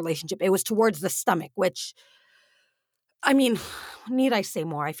sexual relationship. It was towards the stomach, which I mean, need I say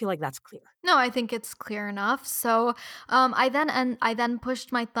more? I feel like that's clear. No, I think it's clear enough. So, I then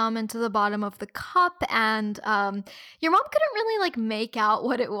pushed my thumb into the bottom of the cup, and your mom couldn't really like make out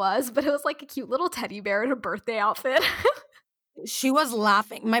what it was, but it was like a cute little teddy bear in a birthday outfit. She was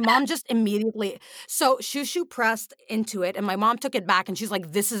laughing. My mom just immediately. So Shushu pressed into it, and my mom took it back, and she's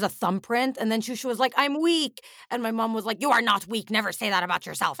like, "This is a thumbprint." And then Shushu was like, "I'm weak," and my mom was like, "You are not weak. Never say that about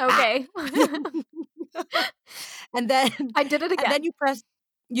yourself." Okay. And then I did it again. And then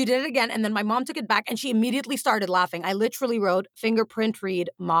you did it again, and then my mom took it back, and she immediately started laughing. I literally wrote, "Fingerprint read,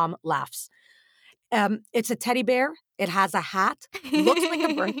 mom laughs." It's a teddy bear. It has a hat. Looks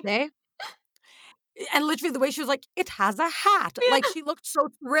like a birthday. And literally the way she was like, "It has a hat." Yeah. Like, she looked so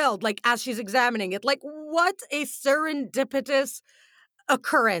thrilled, like, as she's examining it. Like, what a serendipitous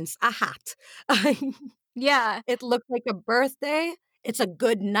occurrence, a hat. Yeah. It looked like a birthday. It's a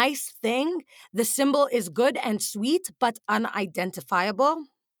good, nice thing. The symbol is good and sweet, but unidentifiable.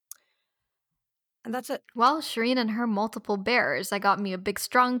 And that's it. Well, Shireen and her multiple bears. I got me a big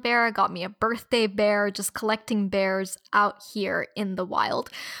strong bear, I got me a birthday bear, just collecting bears out here in the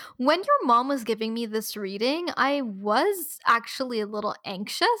wild. When your mom was giving me this reading, I was actually a little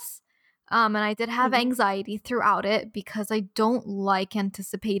anxious. And I did have Mhm. anxiety throughout it because I don't like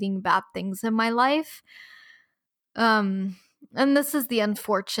anticipating bad things in my life. Um, and this is the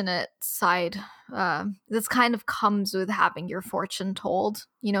unfortunate side. This kind of comes with having your fortune told.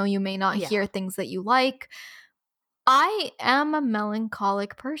 You know, you may not Yeah. hear things that you like. I am a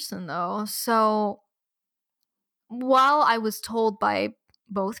melancholic person, though. So while I was told by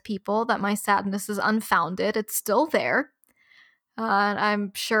both people that my sadness is unfounded, it's still there. And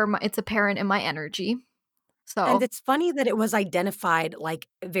I'm sure it's apparent in my energy. And So, it's funny that it was identified, like,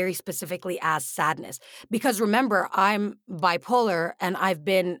 very specifically as sadness, because remember, I'm bipolar and I've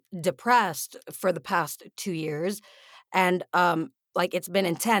been depressed for the past 2 years, and, like, it's been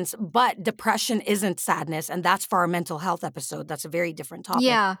intense, but depression isn't sadness, and that's for our mental health episode. That's a very different topic.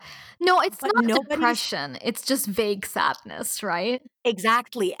 yeah. No, it's But not nobody's depression. It's just vague sadness, right?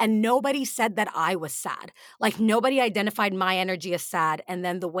 Exactly, and nobody said that I was sad. Like, nobody identified my energy as sad, and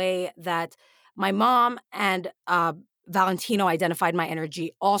then the way that my mom and, Valentino identified my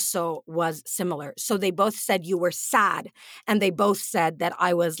energy also was similar. So they both said you were sad, and they both said that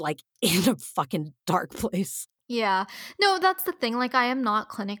I was, like, in a fucking dark place. Yeah. No, that's the thing. Like, I am not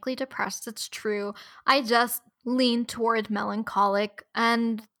clinically depressed. It's true. I just lean toward melancholic.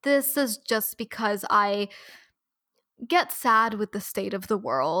 And this is just because I get sad with the state of the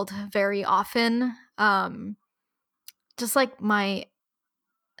world very often. Just like my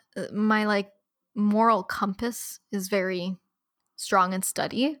like moral compass is very strong and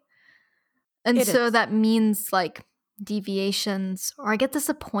steady. And It so is. that means like deviations, or I get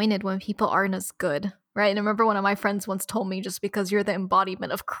disappointed when people aren't as good, right? And I remember one of my friends once told me, just because you're the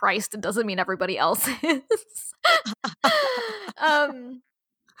embodiment of Christ, it doesn't mean everybody else is. um,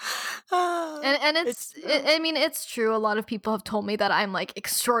 and It's true. I mean, it's true. A lot of people have told me that I'm like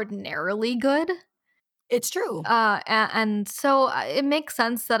extraordinarily good. It's true. And so it makes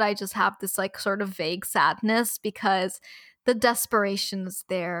sense that I just have this like sort of vague sadness because the desperation is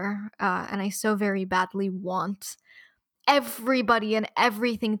there, and I so very badly want everybody and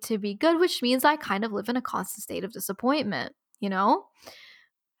everything to be good, which means I kind of live in a constant state of disappointment, you know?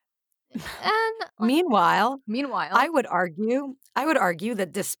 And like, Meanwhile, meanwhile, I would argue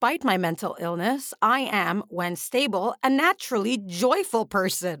that despite my mental illness, I am, when stable, a naturally joyful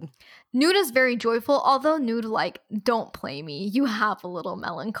person. Nude is very joyful, although Nude, like, don't play me. You have a little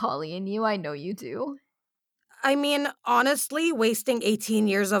melancholy in you. I know you do. I mean, honestly, wasting 18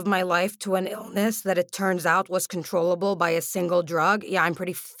 years of my life to an illness that it turns out was controllable by a single drug, yeah, I'm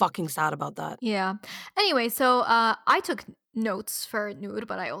pretty fucking sad about that. Yeah. Anyway, so I took notes for Nude,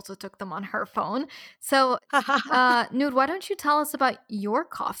 but I also took them on her phone. So, Nude, why don't you tell us about your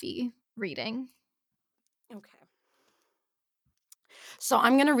coffee reading? Okay. So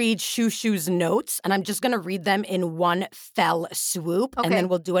I'm going to read Shushu's notes, and I'm just going to read them in one fell swoop, and Okay. then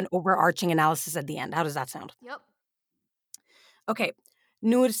we'll do an overarching analysis at the end. How does that sound? Yep. Okay.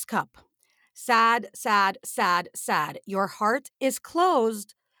 Noor's cup. Sad, sad, sad, sad. Your heart is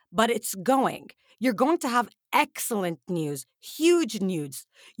closed, but it's going. You're going to have excellent news, huge news.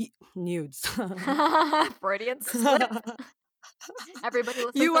 Nudes. Freudian slip. Everybody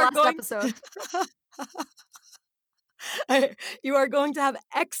listen to You the are last going episode. You are going to have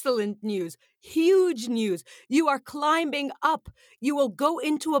excellent news, huge news. You are climbing up. You will go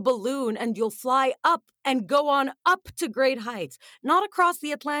into a balloon and you'll fly up and go on up to great heights, not across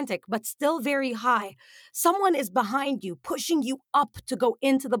the Atlantic, but still very high. Someone is behind you, pushing you up to go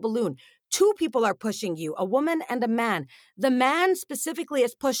into the balloon. Two people are pushing you, a woman and a man. The man specifically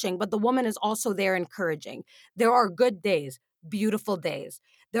is pushing, but the woman is also there encouraging. There are good days, beautiful days.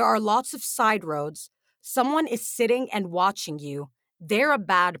 There are lots of side roads. Someone is sitting and watching you. They're a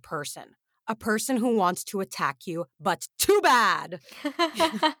bad person, a person who wants to attack you, but too bad.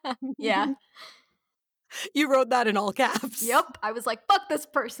 Yeah. You wrote that in all caps. Yep. I was like, fuck this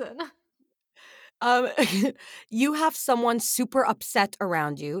person. Um, you have someone super upset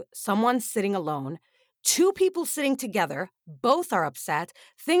around you, someone sitting alone, two people sitting together, both are upset.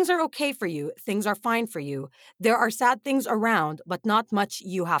 Things are okay for you, things are fine for you. There are sad things around, but not much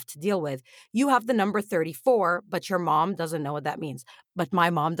you have to deal with. You have the number 34, but your mom doesn't know what that means. But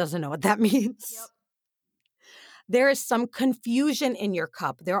my mom doesn't know what that means. Yep. There is some confusion in your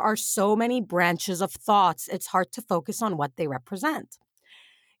cup. There are so many branches of thoughts, it's hard to focus on what they represent.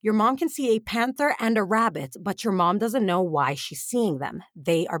 Your mom can see a panther and a rabbit, but your mom doesn't know why she's seeing them.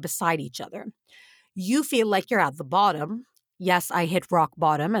 They are beside each other. You feel like you're at the bottom. Yes, I hit rock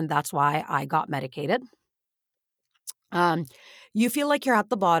bottom, and that's why I got medicated. You feel like you're at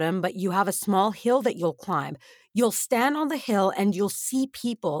the bottom, but you have a small hill that you'll climb. You'll stand on the hill and you'll see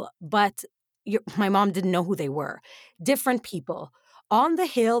people, but my mom didn't know who they were. Different people. On the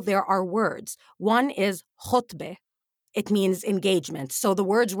hill, there are words. One is khutbeh. It means engagement. So the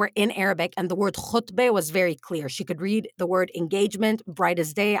words were in Arabic, and the word khutbah was very clear. She could read the word engagement, bright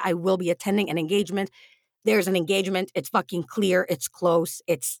as day. I will be attending an engagement. There's an engagement. It's fucking clear. It's close.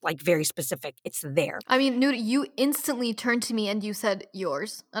 It's like very specific. It's there. I mean, Nude, you instantly turned to me and you said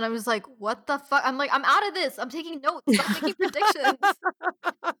yours. And I was like, what the fuck? I'm like, I'm out of this. I'm taking notes. I'm making predictions.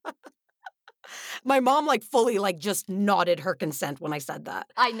 My mom like fully like just nodded her consent when I said that.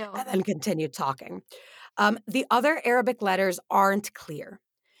 I know. And then continued talking. The other Arabic letters aren't clear.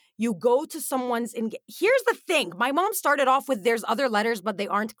 You go to someone's here's the thing. My mom started off with there's other letters, but they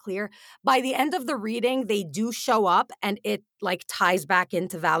aren't clear. By the end of the reading, they do show up and it like ties back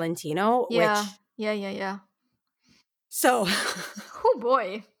into Valentino. Yeah. Which, Yeah. so Oh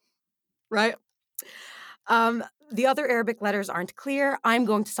boy. right? The other Arabic letters aren't clear. I'm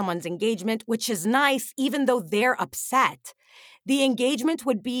going to someone's engagement, which is nice, even though they're upset. The engagement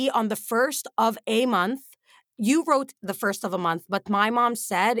would be on the 1st of a month. You wrote the 1st of a month, but my mom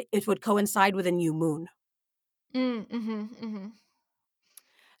said it would coincide with a new moon.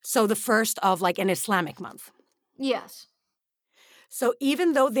 So the 1st of like an Islamic month. Yes. So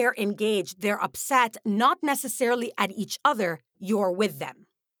even though they're engaged, they're upset, not necessarily at each other, you're with them.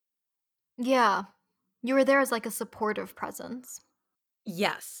 Yeah. You were there as like a supportive presence.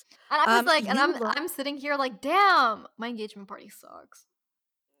 Yes. And I'm just like, and I'm sitting here like, damn, my engagement party sucks.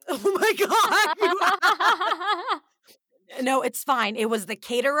 Oh my God. No, it's fine. It was the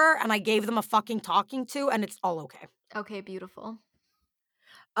caterer and I gave them a fucking talking to and it's all okay. Okay, beautiful.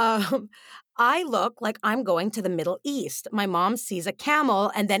 I look like I'm going to the Middle East. My mom sees a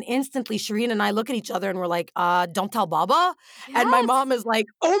camel and then instantly Shireen and I look at each other and we're like, don't tell Baba. Yes. And my mom is like,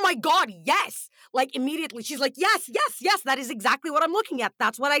 oh my God, yes. Like immediately she's like, yes, that is exactly what I'm looking at.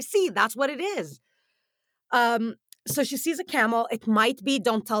 That's what I see. That's what it is. So she sees a camel. It might be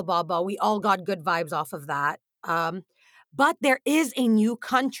don't tell Baba. We all got good vibes off of that. But there is a new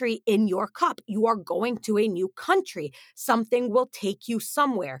country in your cup. You are going to a new country. Something will take you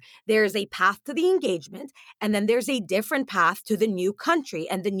somewhere. There's a path to the engagement, and then there's a different path to the new country.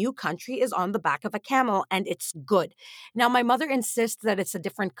 And the new country is on the back of a camel, and it's good. Now, my mother insists that it's a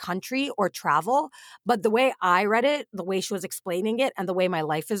different country or travel, but the way I read it, the way she was explaining it, and the way my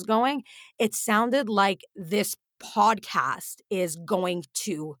life is going, it sounded like this podcast is going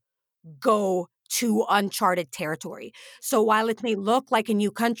to go to uncharted territory. So while it may look like a new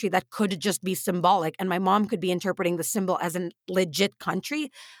country, that could just be symbolic, and my mom could be interpreting the symbol as a legit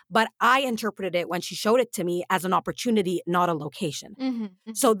country, but I interpreted it when she showed it to me as an opportunity, not a location.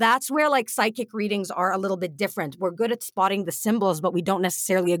 So that's where like psychic readings are a little bit different. We're good at spotting the symbols, but we don't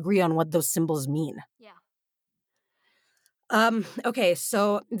necessarily agree on what those symbols mean. Yeah. Okay,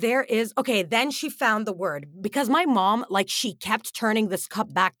 so then she found the word because my mom, like she kept turning this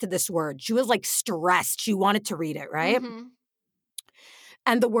cup back to this word. She was like stressed. She wanted to read it, right?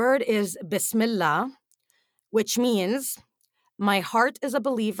 And the word is Bismillah, which means my heart is a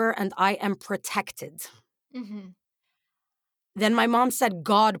believer and I am protected. Then my mom said,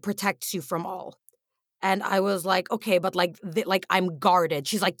 God protects you from all. And I was like, okay, but like, like I'm guarded.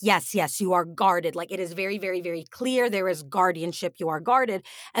 She's like, yes, you are guarded. Like it is very, very, very clear. There is guardianship. You are guarded.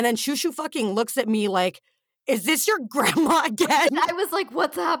 And then Shushu fucking looks at me like, is this your grandma again? I was like,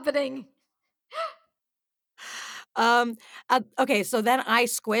 what's happening? Okay, so then I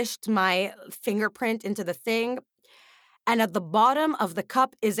squished my fingerprint into the thing. And at the bottom of the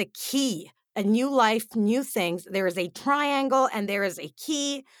cup is a key. A new life, new things. There is a triangle and there is a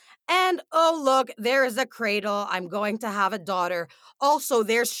key. And oh, look, there is a cradle. I'm going to have a daughter. Also,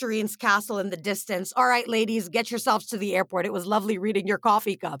 there's Shireen's castle in the distance. All right, ladies, get yourselves to the airport. It was lovely reading your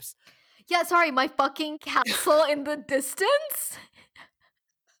coffee cups. Yeah, sorry, my fucking castle in the distance?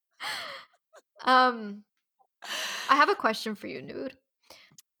 I have a question for you, Nude.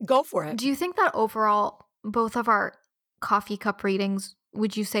 Go for it. Do you think that overall, both of our coffee cup readings,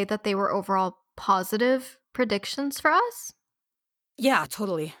 would you say that they were overall positive predictions for us? Yeah,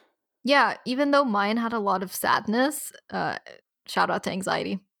 totally. Yeah, even though mine had a lot of sadness, shout out to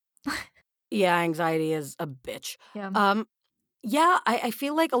anxiety. Yeah, anxiety is a bitch. Yeah. Yeah, I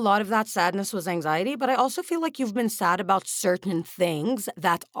feel like a lot of that sadness was anxiety, but I also feel like you've been sad about certain things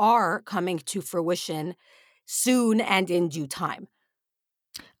that are coming to fruition soon and in due time.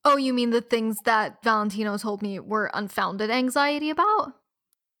 Oh, you mean the things that Valentino told me were unfounded anxiety about?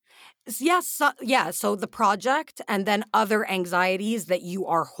 Yes, so the project and then other anxieties that you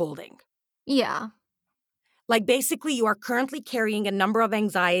are holding. Yeah. Like basically, you are currently carrying a number of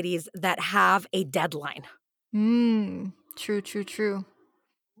anxieties that have a deadline. True.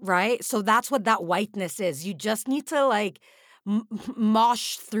 Right? So that's what that whiteness is. You just need to like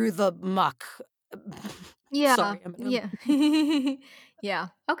mosh through the muck. Yeah. Sorry. Yeah. Yeah.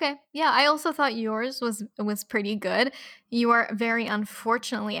 Okay. Yeah, I also thought yours was pretty good. You are very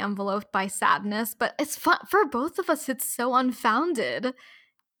unfortunately enveloped by sadness, but it's fun for both of us. It's so unfounded.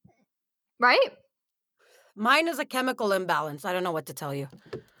 Right? Mine is a chemical imbalance. I don't know what to tell you.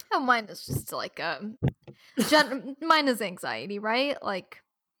 Oh, mine is just like mine is anxiety, right? Like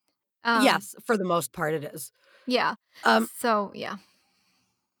Yes, for the most part it is. Yeah. So, yeah.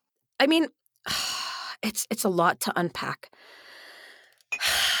 I mean, it's a lot to unpack.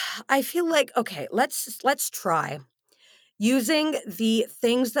 I feel like, okay, let's try using the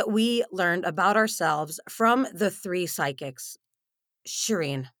things that we learned about ourselves from the three psychics.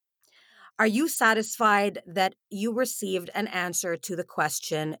 Shireen, are you satisfied that you received an answer to the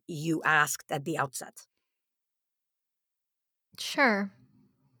question you asked at the outset? Sure.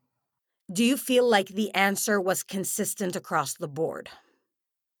 Do you feel like the answer was consistent across the board?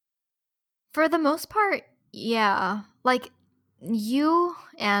 For the most part, yeah. Like you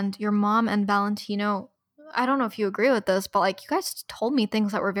and your mom and Valentino, I don't know if you agree with this, but like you guys told me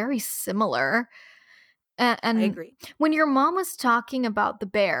things that were very similar. I And agree. when your mom was talking about the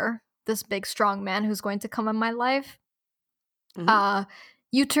bear, this big strong man who's going to come in my life, Mhm.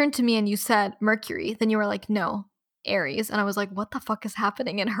 you turned to me and you said Mercury. Then you were like, no, Aries. And I was like, what the fuck is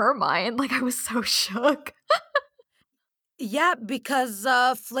happening in her mind? Like I was so shook. Yeah, because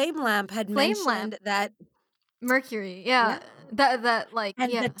Flame Lamp had Flame lamp. mentioned that, Mercury. yeah, Yeah. That like, and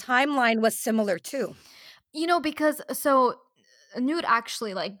yeah. the timeline was similar too. You know, because so Newt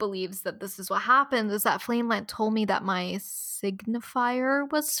actually like believes that this is what happened is that Flameland told me that my signifier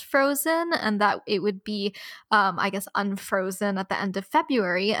was frozen and that it would be I guess unfrozen at the end of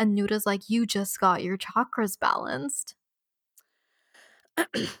February, and Newt is like, you just got your chakras balanced.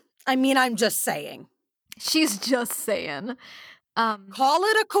 I mean, I'm just saying. She's just saying. Call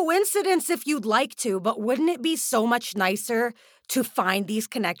it a coincidence if you'd like to, but wouldn't it be so much nicer to find these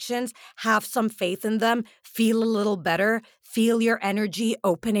connections, have some faith in them, feel a little better, feel your energy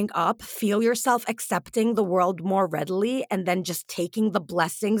opening up, feel yourself accepting the world more readily, and then just taking the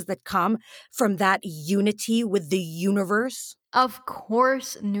blessings that come from that unity with the universe? Of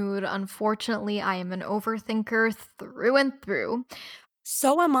course, Nude. Unfortunately, I am an overthinker through and through.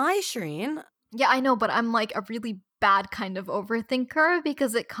 So am I, Shireen. Yeah, I know, but I'm like a really bad kind of overthinker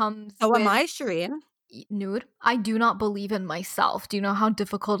because it comes So am with I, Shireen. Nude. I do not believe in myself. Do you know how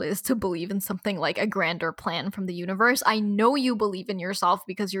difficult it is to believe in something like a grander plan from the universe? I know you believe in yourself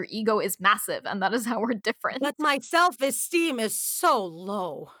because your ego is massive, and that is how we're different. But my self-esteem is so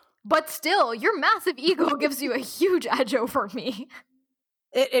low. But still, your massive ego gives you a huge edge over me.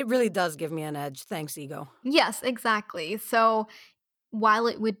 It really does give me an edge. Thanks, ego. Yes, exactly. So while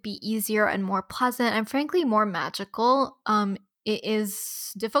it would be easier and more pleasant and frankly more magical, it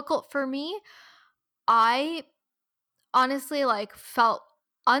is difficult for me. I honestly like felt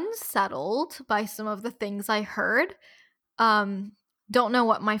unsettled by some of the things I heard. Don't know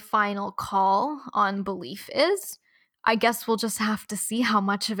what my final call on belief is. I guess we'll just have to see how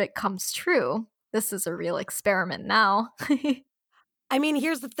much of it comes true. this is a real experiment now. I mean,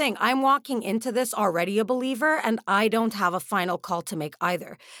 here's the thing. I'm walking into this already a believer, and I don't have a final call to make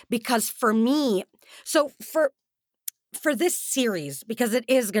either. Because for me, so for this series, because it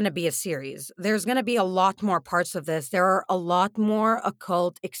is going to be a series, there's going to be a lot more parts of this. There are a lot more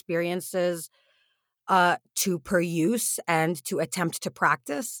occult experiences to peruse and to attempt to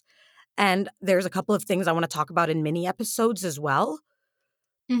practice. And there's a couple of things I want to talk about in mini episodes as well.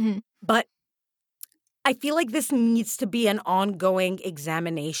 Mm-hmm. But I feel like this needs to be an ongoing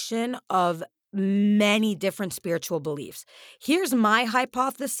examination of many different spiritual beliefs. Here's my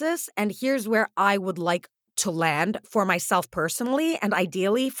hypothesis, and here's where I would like to land for myself personally, and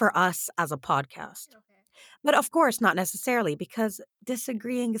ideally for us as a podcast. Okay. But of course, not necessarily, because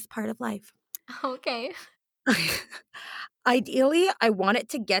disagreeing is part of life. Okay. Ideally, I want it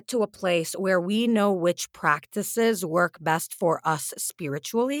to get to a place where we know which practices work best for us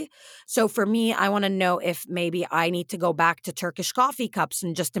spiritually. So for me, I want to know if maybe I need to go back to Turkish coffee cups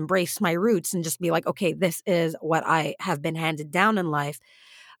and just embrace my roots and just be like, okay, this is what I have been handed down in life.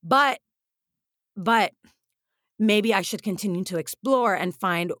 But maybe I should continue to explore and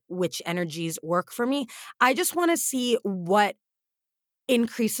find which energies work for me. I just want to see what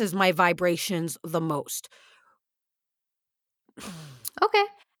increases my vibrations the most. Okay.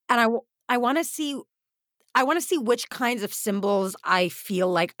 And I want to see which kinds of symbols I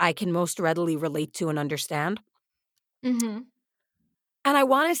feel like I can most readily relate to and understand. Mm-hmm. And I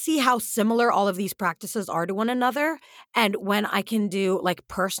want to see how similar all of these practices are to one another. And when I can do like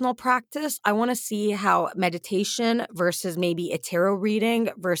personal practice, I want to see how meditation versus maybe a tarot reading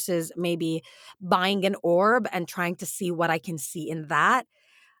versus maybe buying an orb and trying to see what I can see in that,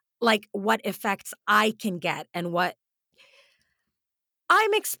 like what effects I can get and what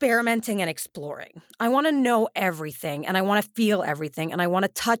I'm experimenting and exploring. I want to know everything and I want to feel everything and I want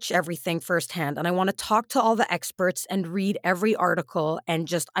to touch everything firsthand and I want to talk to all the experts and read every article and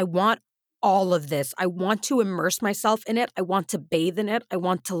I want all of this. I want to immerse myself in it. I want to bathe in it. I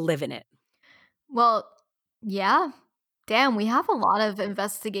want to live in it. Well, yeah. Damn, we have a lot of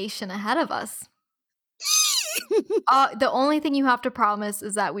investigation ahead of us. The only thing you have to promise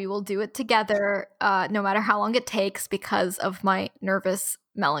is that we will do it together, no matter how long it takes, because of my nervous,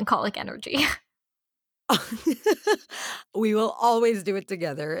 melancholic energy. We will always do it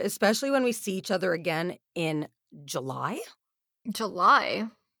together, especially when we see each other again in July. July.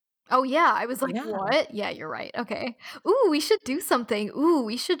 Oh, yeah. I was like, Yeah. what? Yeah, you're right. Okay. Ooh, we should do something. Ooh,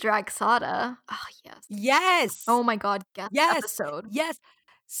 we should drag Sada. Oh, yes. Yes. Oh my God. Guest Yes. episode. Yes.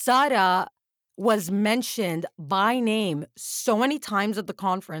 Sada was mentioned by name so many times at the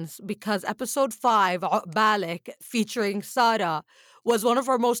conference because episode 5, Balak, featuring Sada, was one of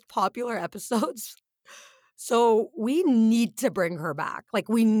our most popular episodes. So we need to bring her back. Like,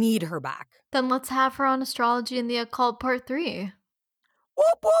 we need her back. Then let's have her on Astrology and the Occult Part 3.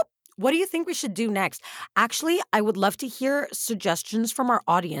 Whoop, whoop. What do you think we should do next? Actually, I would love to hear suggestions from our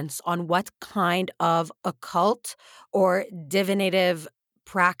audience on what kind of occult or divinative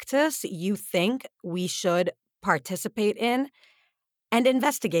practice you think we should participate in and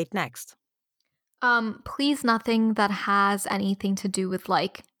investigate next. Please nothing that has anything to do with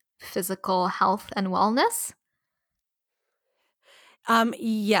like physical health and wellness.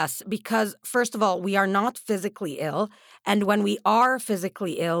 Yes, because first of all, we are not physically ill. And when we are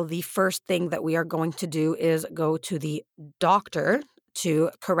physically ill, the first thing that we are going to do is go to the doctor to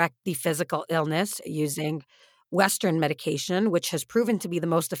correct the physical illness using Western medication, which has proven to be the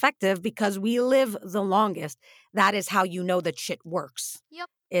most effective because we live the longest. That is how you know that shit works. Yep.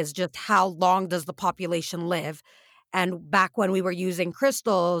 Is just how long does the population live? And back when we were using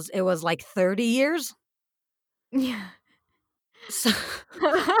crystals, it was like 30 years. Yeah. So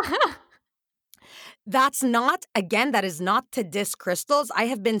that is not to diss crystals. I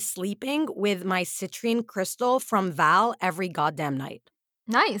have been sleeping with my citrine crystal from Val every goddamn night.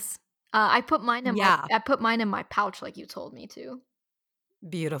 Nice. I put mine in Yeah. I put mine in my pouch like you told me to.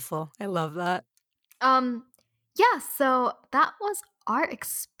 Beautiful. I love that. Yeah, so that was our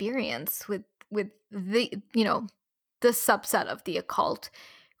experience with the, the subset of the occult.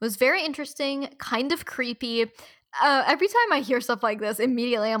 It was very interesting, kind of creepy. Every time I hear stuff like this,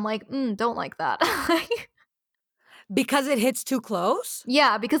 immediately I'm like, don't like that. Because it hits too close?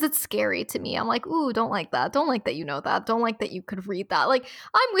 Yeah, because it's scary to me. I'm like, ooh, don't like that. Don't like that you know that. Don't like that you could read that. Like,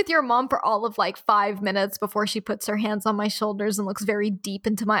 I'm with your mom for all of like 5 minutes before she puts her hands on my shoulders and looks very deep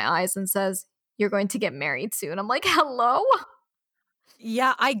into my eyes and says, "You're going to get married soon." I'm like, hello?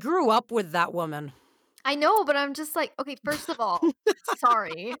 Yeah, I grew up with that woman. I know, but I'm just like, okay, first of all,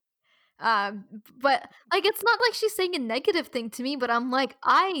 sorry. But like, it's not like she's saying a negative thing to me, but I'm like,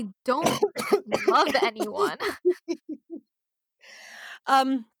 I don't love anyone.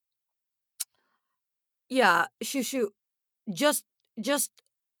 um, yeah, Shushu, just just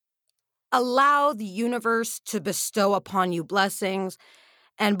allow the universe to bestow upon you blessings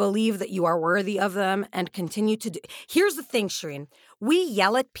and believe that you are worthy of them and continue to do. Here's the thing, Shireen. We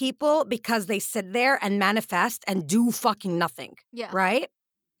yell at people because they sit there and manifest and do fucking nothing, Yeah. right?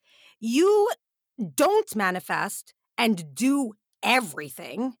 You don't manifest and do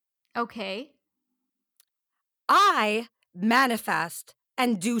everything. Okay. I manifest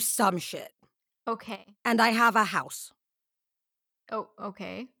and do some shit. Okay. And I have a house. Oh,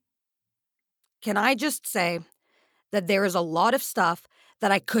 okay. Can I just say that there is a lot of stuff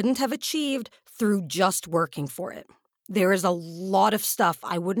that I couldn't have achieved through just working for it? There is a lot of stuff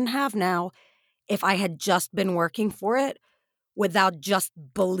I wouldn't have now if I had just been working for it without just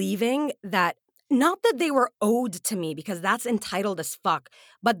believing that, not that they were owed to me because that's entitled as fuck,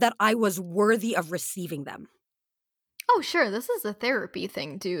 but that I was worthy of receiving them. Oh, sure. This is a therapy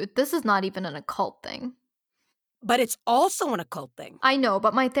thing, dude. This is not even an occult thing. But it's also an occult thing. I know,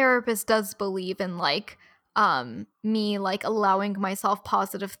 but my therapist does believe in like me like allowing myself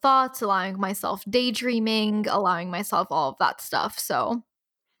positive thoughts, allowing myself daydreaming, allowing myself all of that stuff. So,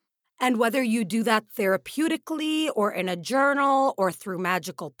 And whether you do that therapeutically or in a journal or through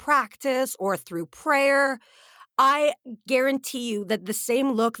magical practice or through prayer, I guarantee you that the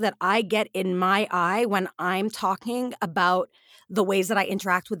same look that I get in my eye when I'm talking about the ways that I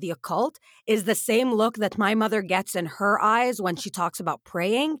interact with the occult is the same look that my mother gets in her eyes when she talks about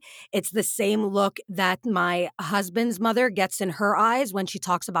praying. It's the same look that my husband's mother gets in her eyes when she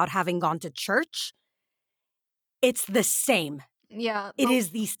talks about having gone to church. It's the same. yeah, It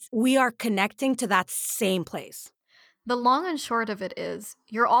is we are connecting to that same place. the long and short of it is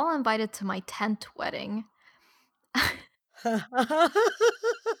you're all invited to my tent wedding.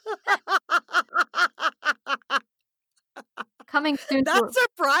 Coming soon That to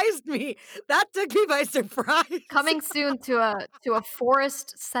surprised me. That took me by surprise. a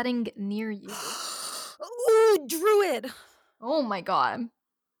forest setting near you. Ooh, druid. Oh my god.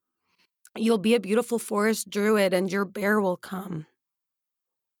 You'll be a beautiful forest druid and your bear will come.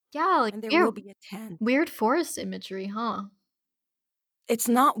 Yeah, like And there will be a tent. weird forest imagery, huh? It's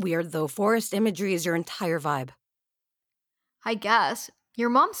not weird though. Forest imagery is your entire vibe. I guess. Your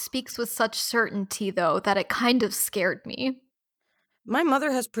mom speaks with such certainty, though, that it kind of scared me. My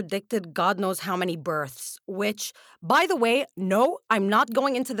mother has predicted God knows how many births, which, by the way, no, I'm not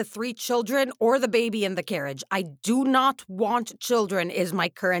going into the 3 children or the baby in the carriage. I do not want children, is my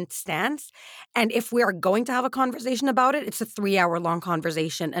current stance. And if we are going to have a conversation about it, it's a 3-hour-long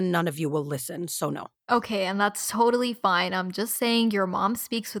conversation and none of you will listen, so no. Okay, and that's totally fine. I'm just saying your mom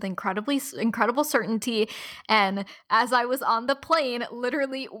speaks with incredible certainty. And as I was on the plane,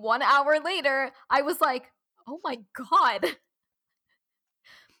 literally 1 hour later, I was like, oh my God.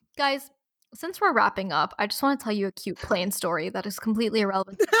 Guys, since we're wrapping up, I just want to tell you a cute plane story that is completely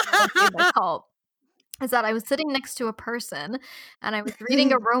irrelevant to the cult. Is that I was sitting next to a person and I was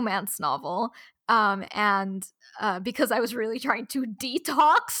reading a romance novel. And because I was really trying to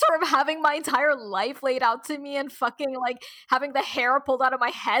detox from having my entire life laid out to me and fucking like having the hair pulled out of my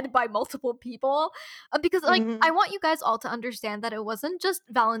head by multiple people. Because like I want you guys all to understand that it wasn't just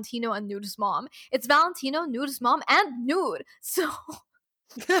Valentino and Nude's mom. It's Valentino, Nude's mom, and Nude. So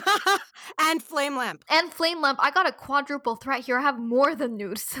and Flame Lamp. and Flame Lamp, I got a quadruple threat here. I have more than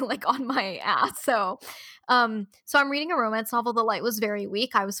Nudes like on my ass. So I'm reading a romance novel. The light was very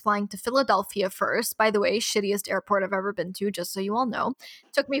weak. I was flying to Philadelphia first. By the way, shittiest airport I've ever been to, just so you all know.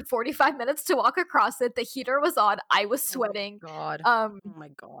 Took me 45 minutes to walk across it. The heater was on. I was sweating. Oh my God. Oh my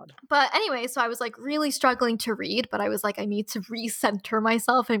God. But anyway, so I was like really struggling to read, but I was like, I need to recenter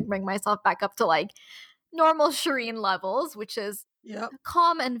myself and bring myself back up to like normal Shireen levels, which is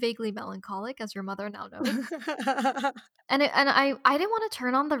calm and vaguely melancholic, as your mother now knows. And I didn't want to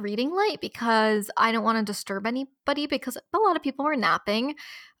turn on the reading light because I don't want to disturb anybody because a lot of people were napping,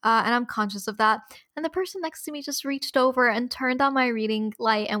 and I'm conscious of that. And the person next to me just reached over and turned on my reading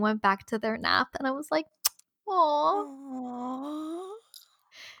light and went back to their nap, and I was like, "Aww."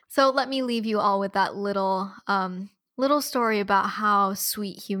 So let me leave you all with that little story about how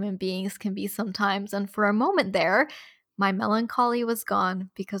sweet human beings can be sometimes. And for a moment there, my melancholy was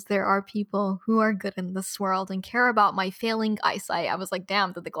gone because there are people who are good in this world and care about my failing eyesight. I was like,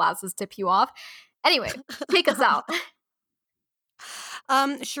 damn, did the glasses tip you off? Anyway, take us out.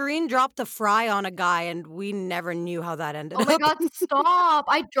 Shireen dropped a fry on a guy, and we never knew how that ended Oh my up. god, stop!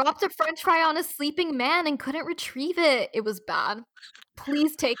 I dropped a french fry on a sleeping man and couldn't retrieve it. It was bad.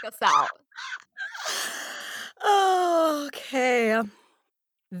 Please take us out. Okay.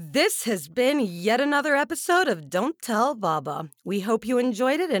 This has been yet another episode of Don't Tell Baba. We hope you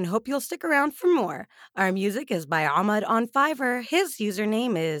enjoyed it and hope you'll stick around for more. Our music is by Ahmad on Fiverr. His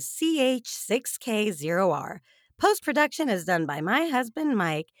username is CH6K0R. Post-production is done by my husband,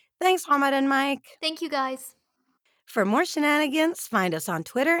 Mike. Thanks, Ahmad and Mike. Thank you, guys. For more shenanigans, find us on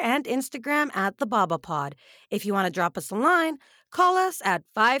Twitter and Instagram at The Baba Pod. If you want to drop us a line, call us at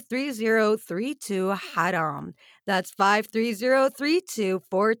 530-32-HARAM. That's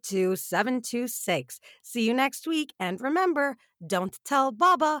 530-3242-726. See you next week, and remember, don't tell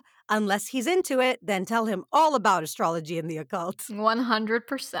Baba unless he's into it, then tell him all about astrology and the occult.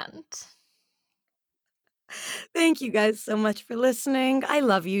 100%. Thank you guys so much for listening. I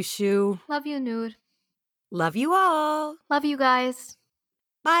love you, Shu. Love you, Noor. Love you all. Love you guys.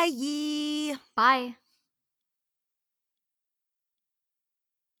 Bye. Bye.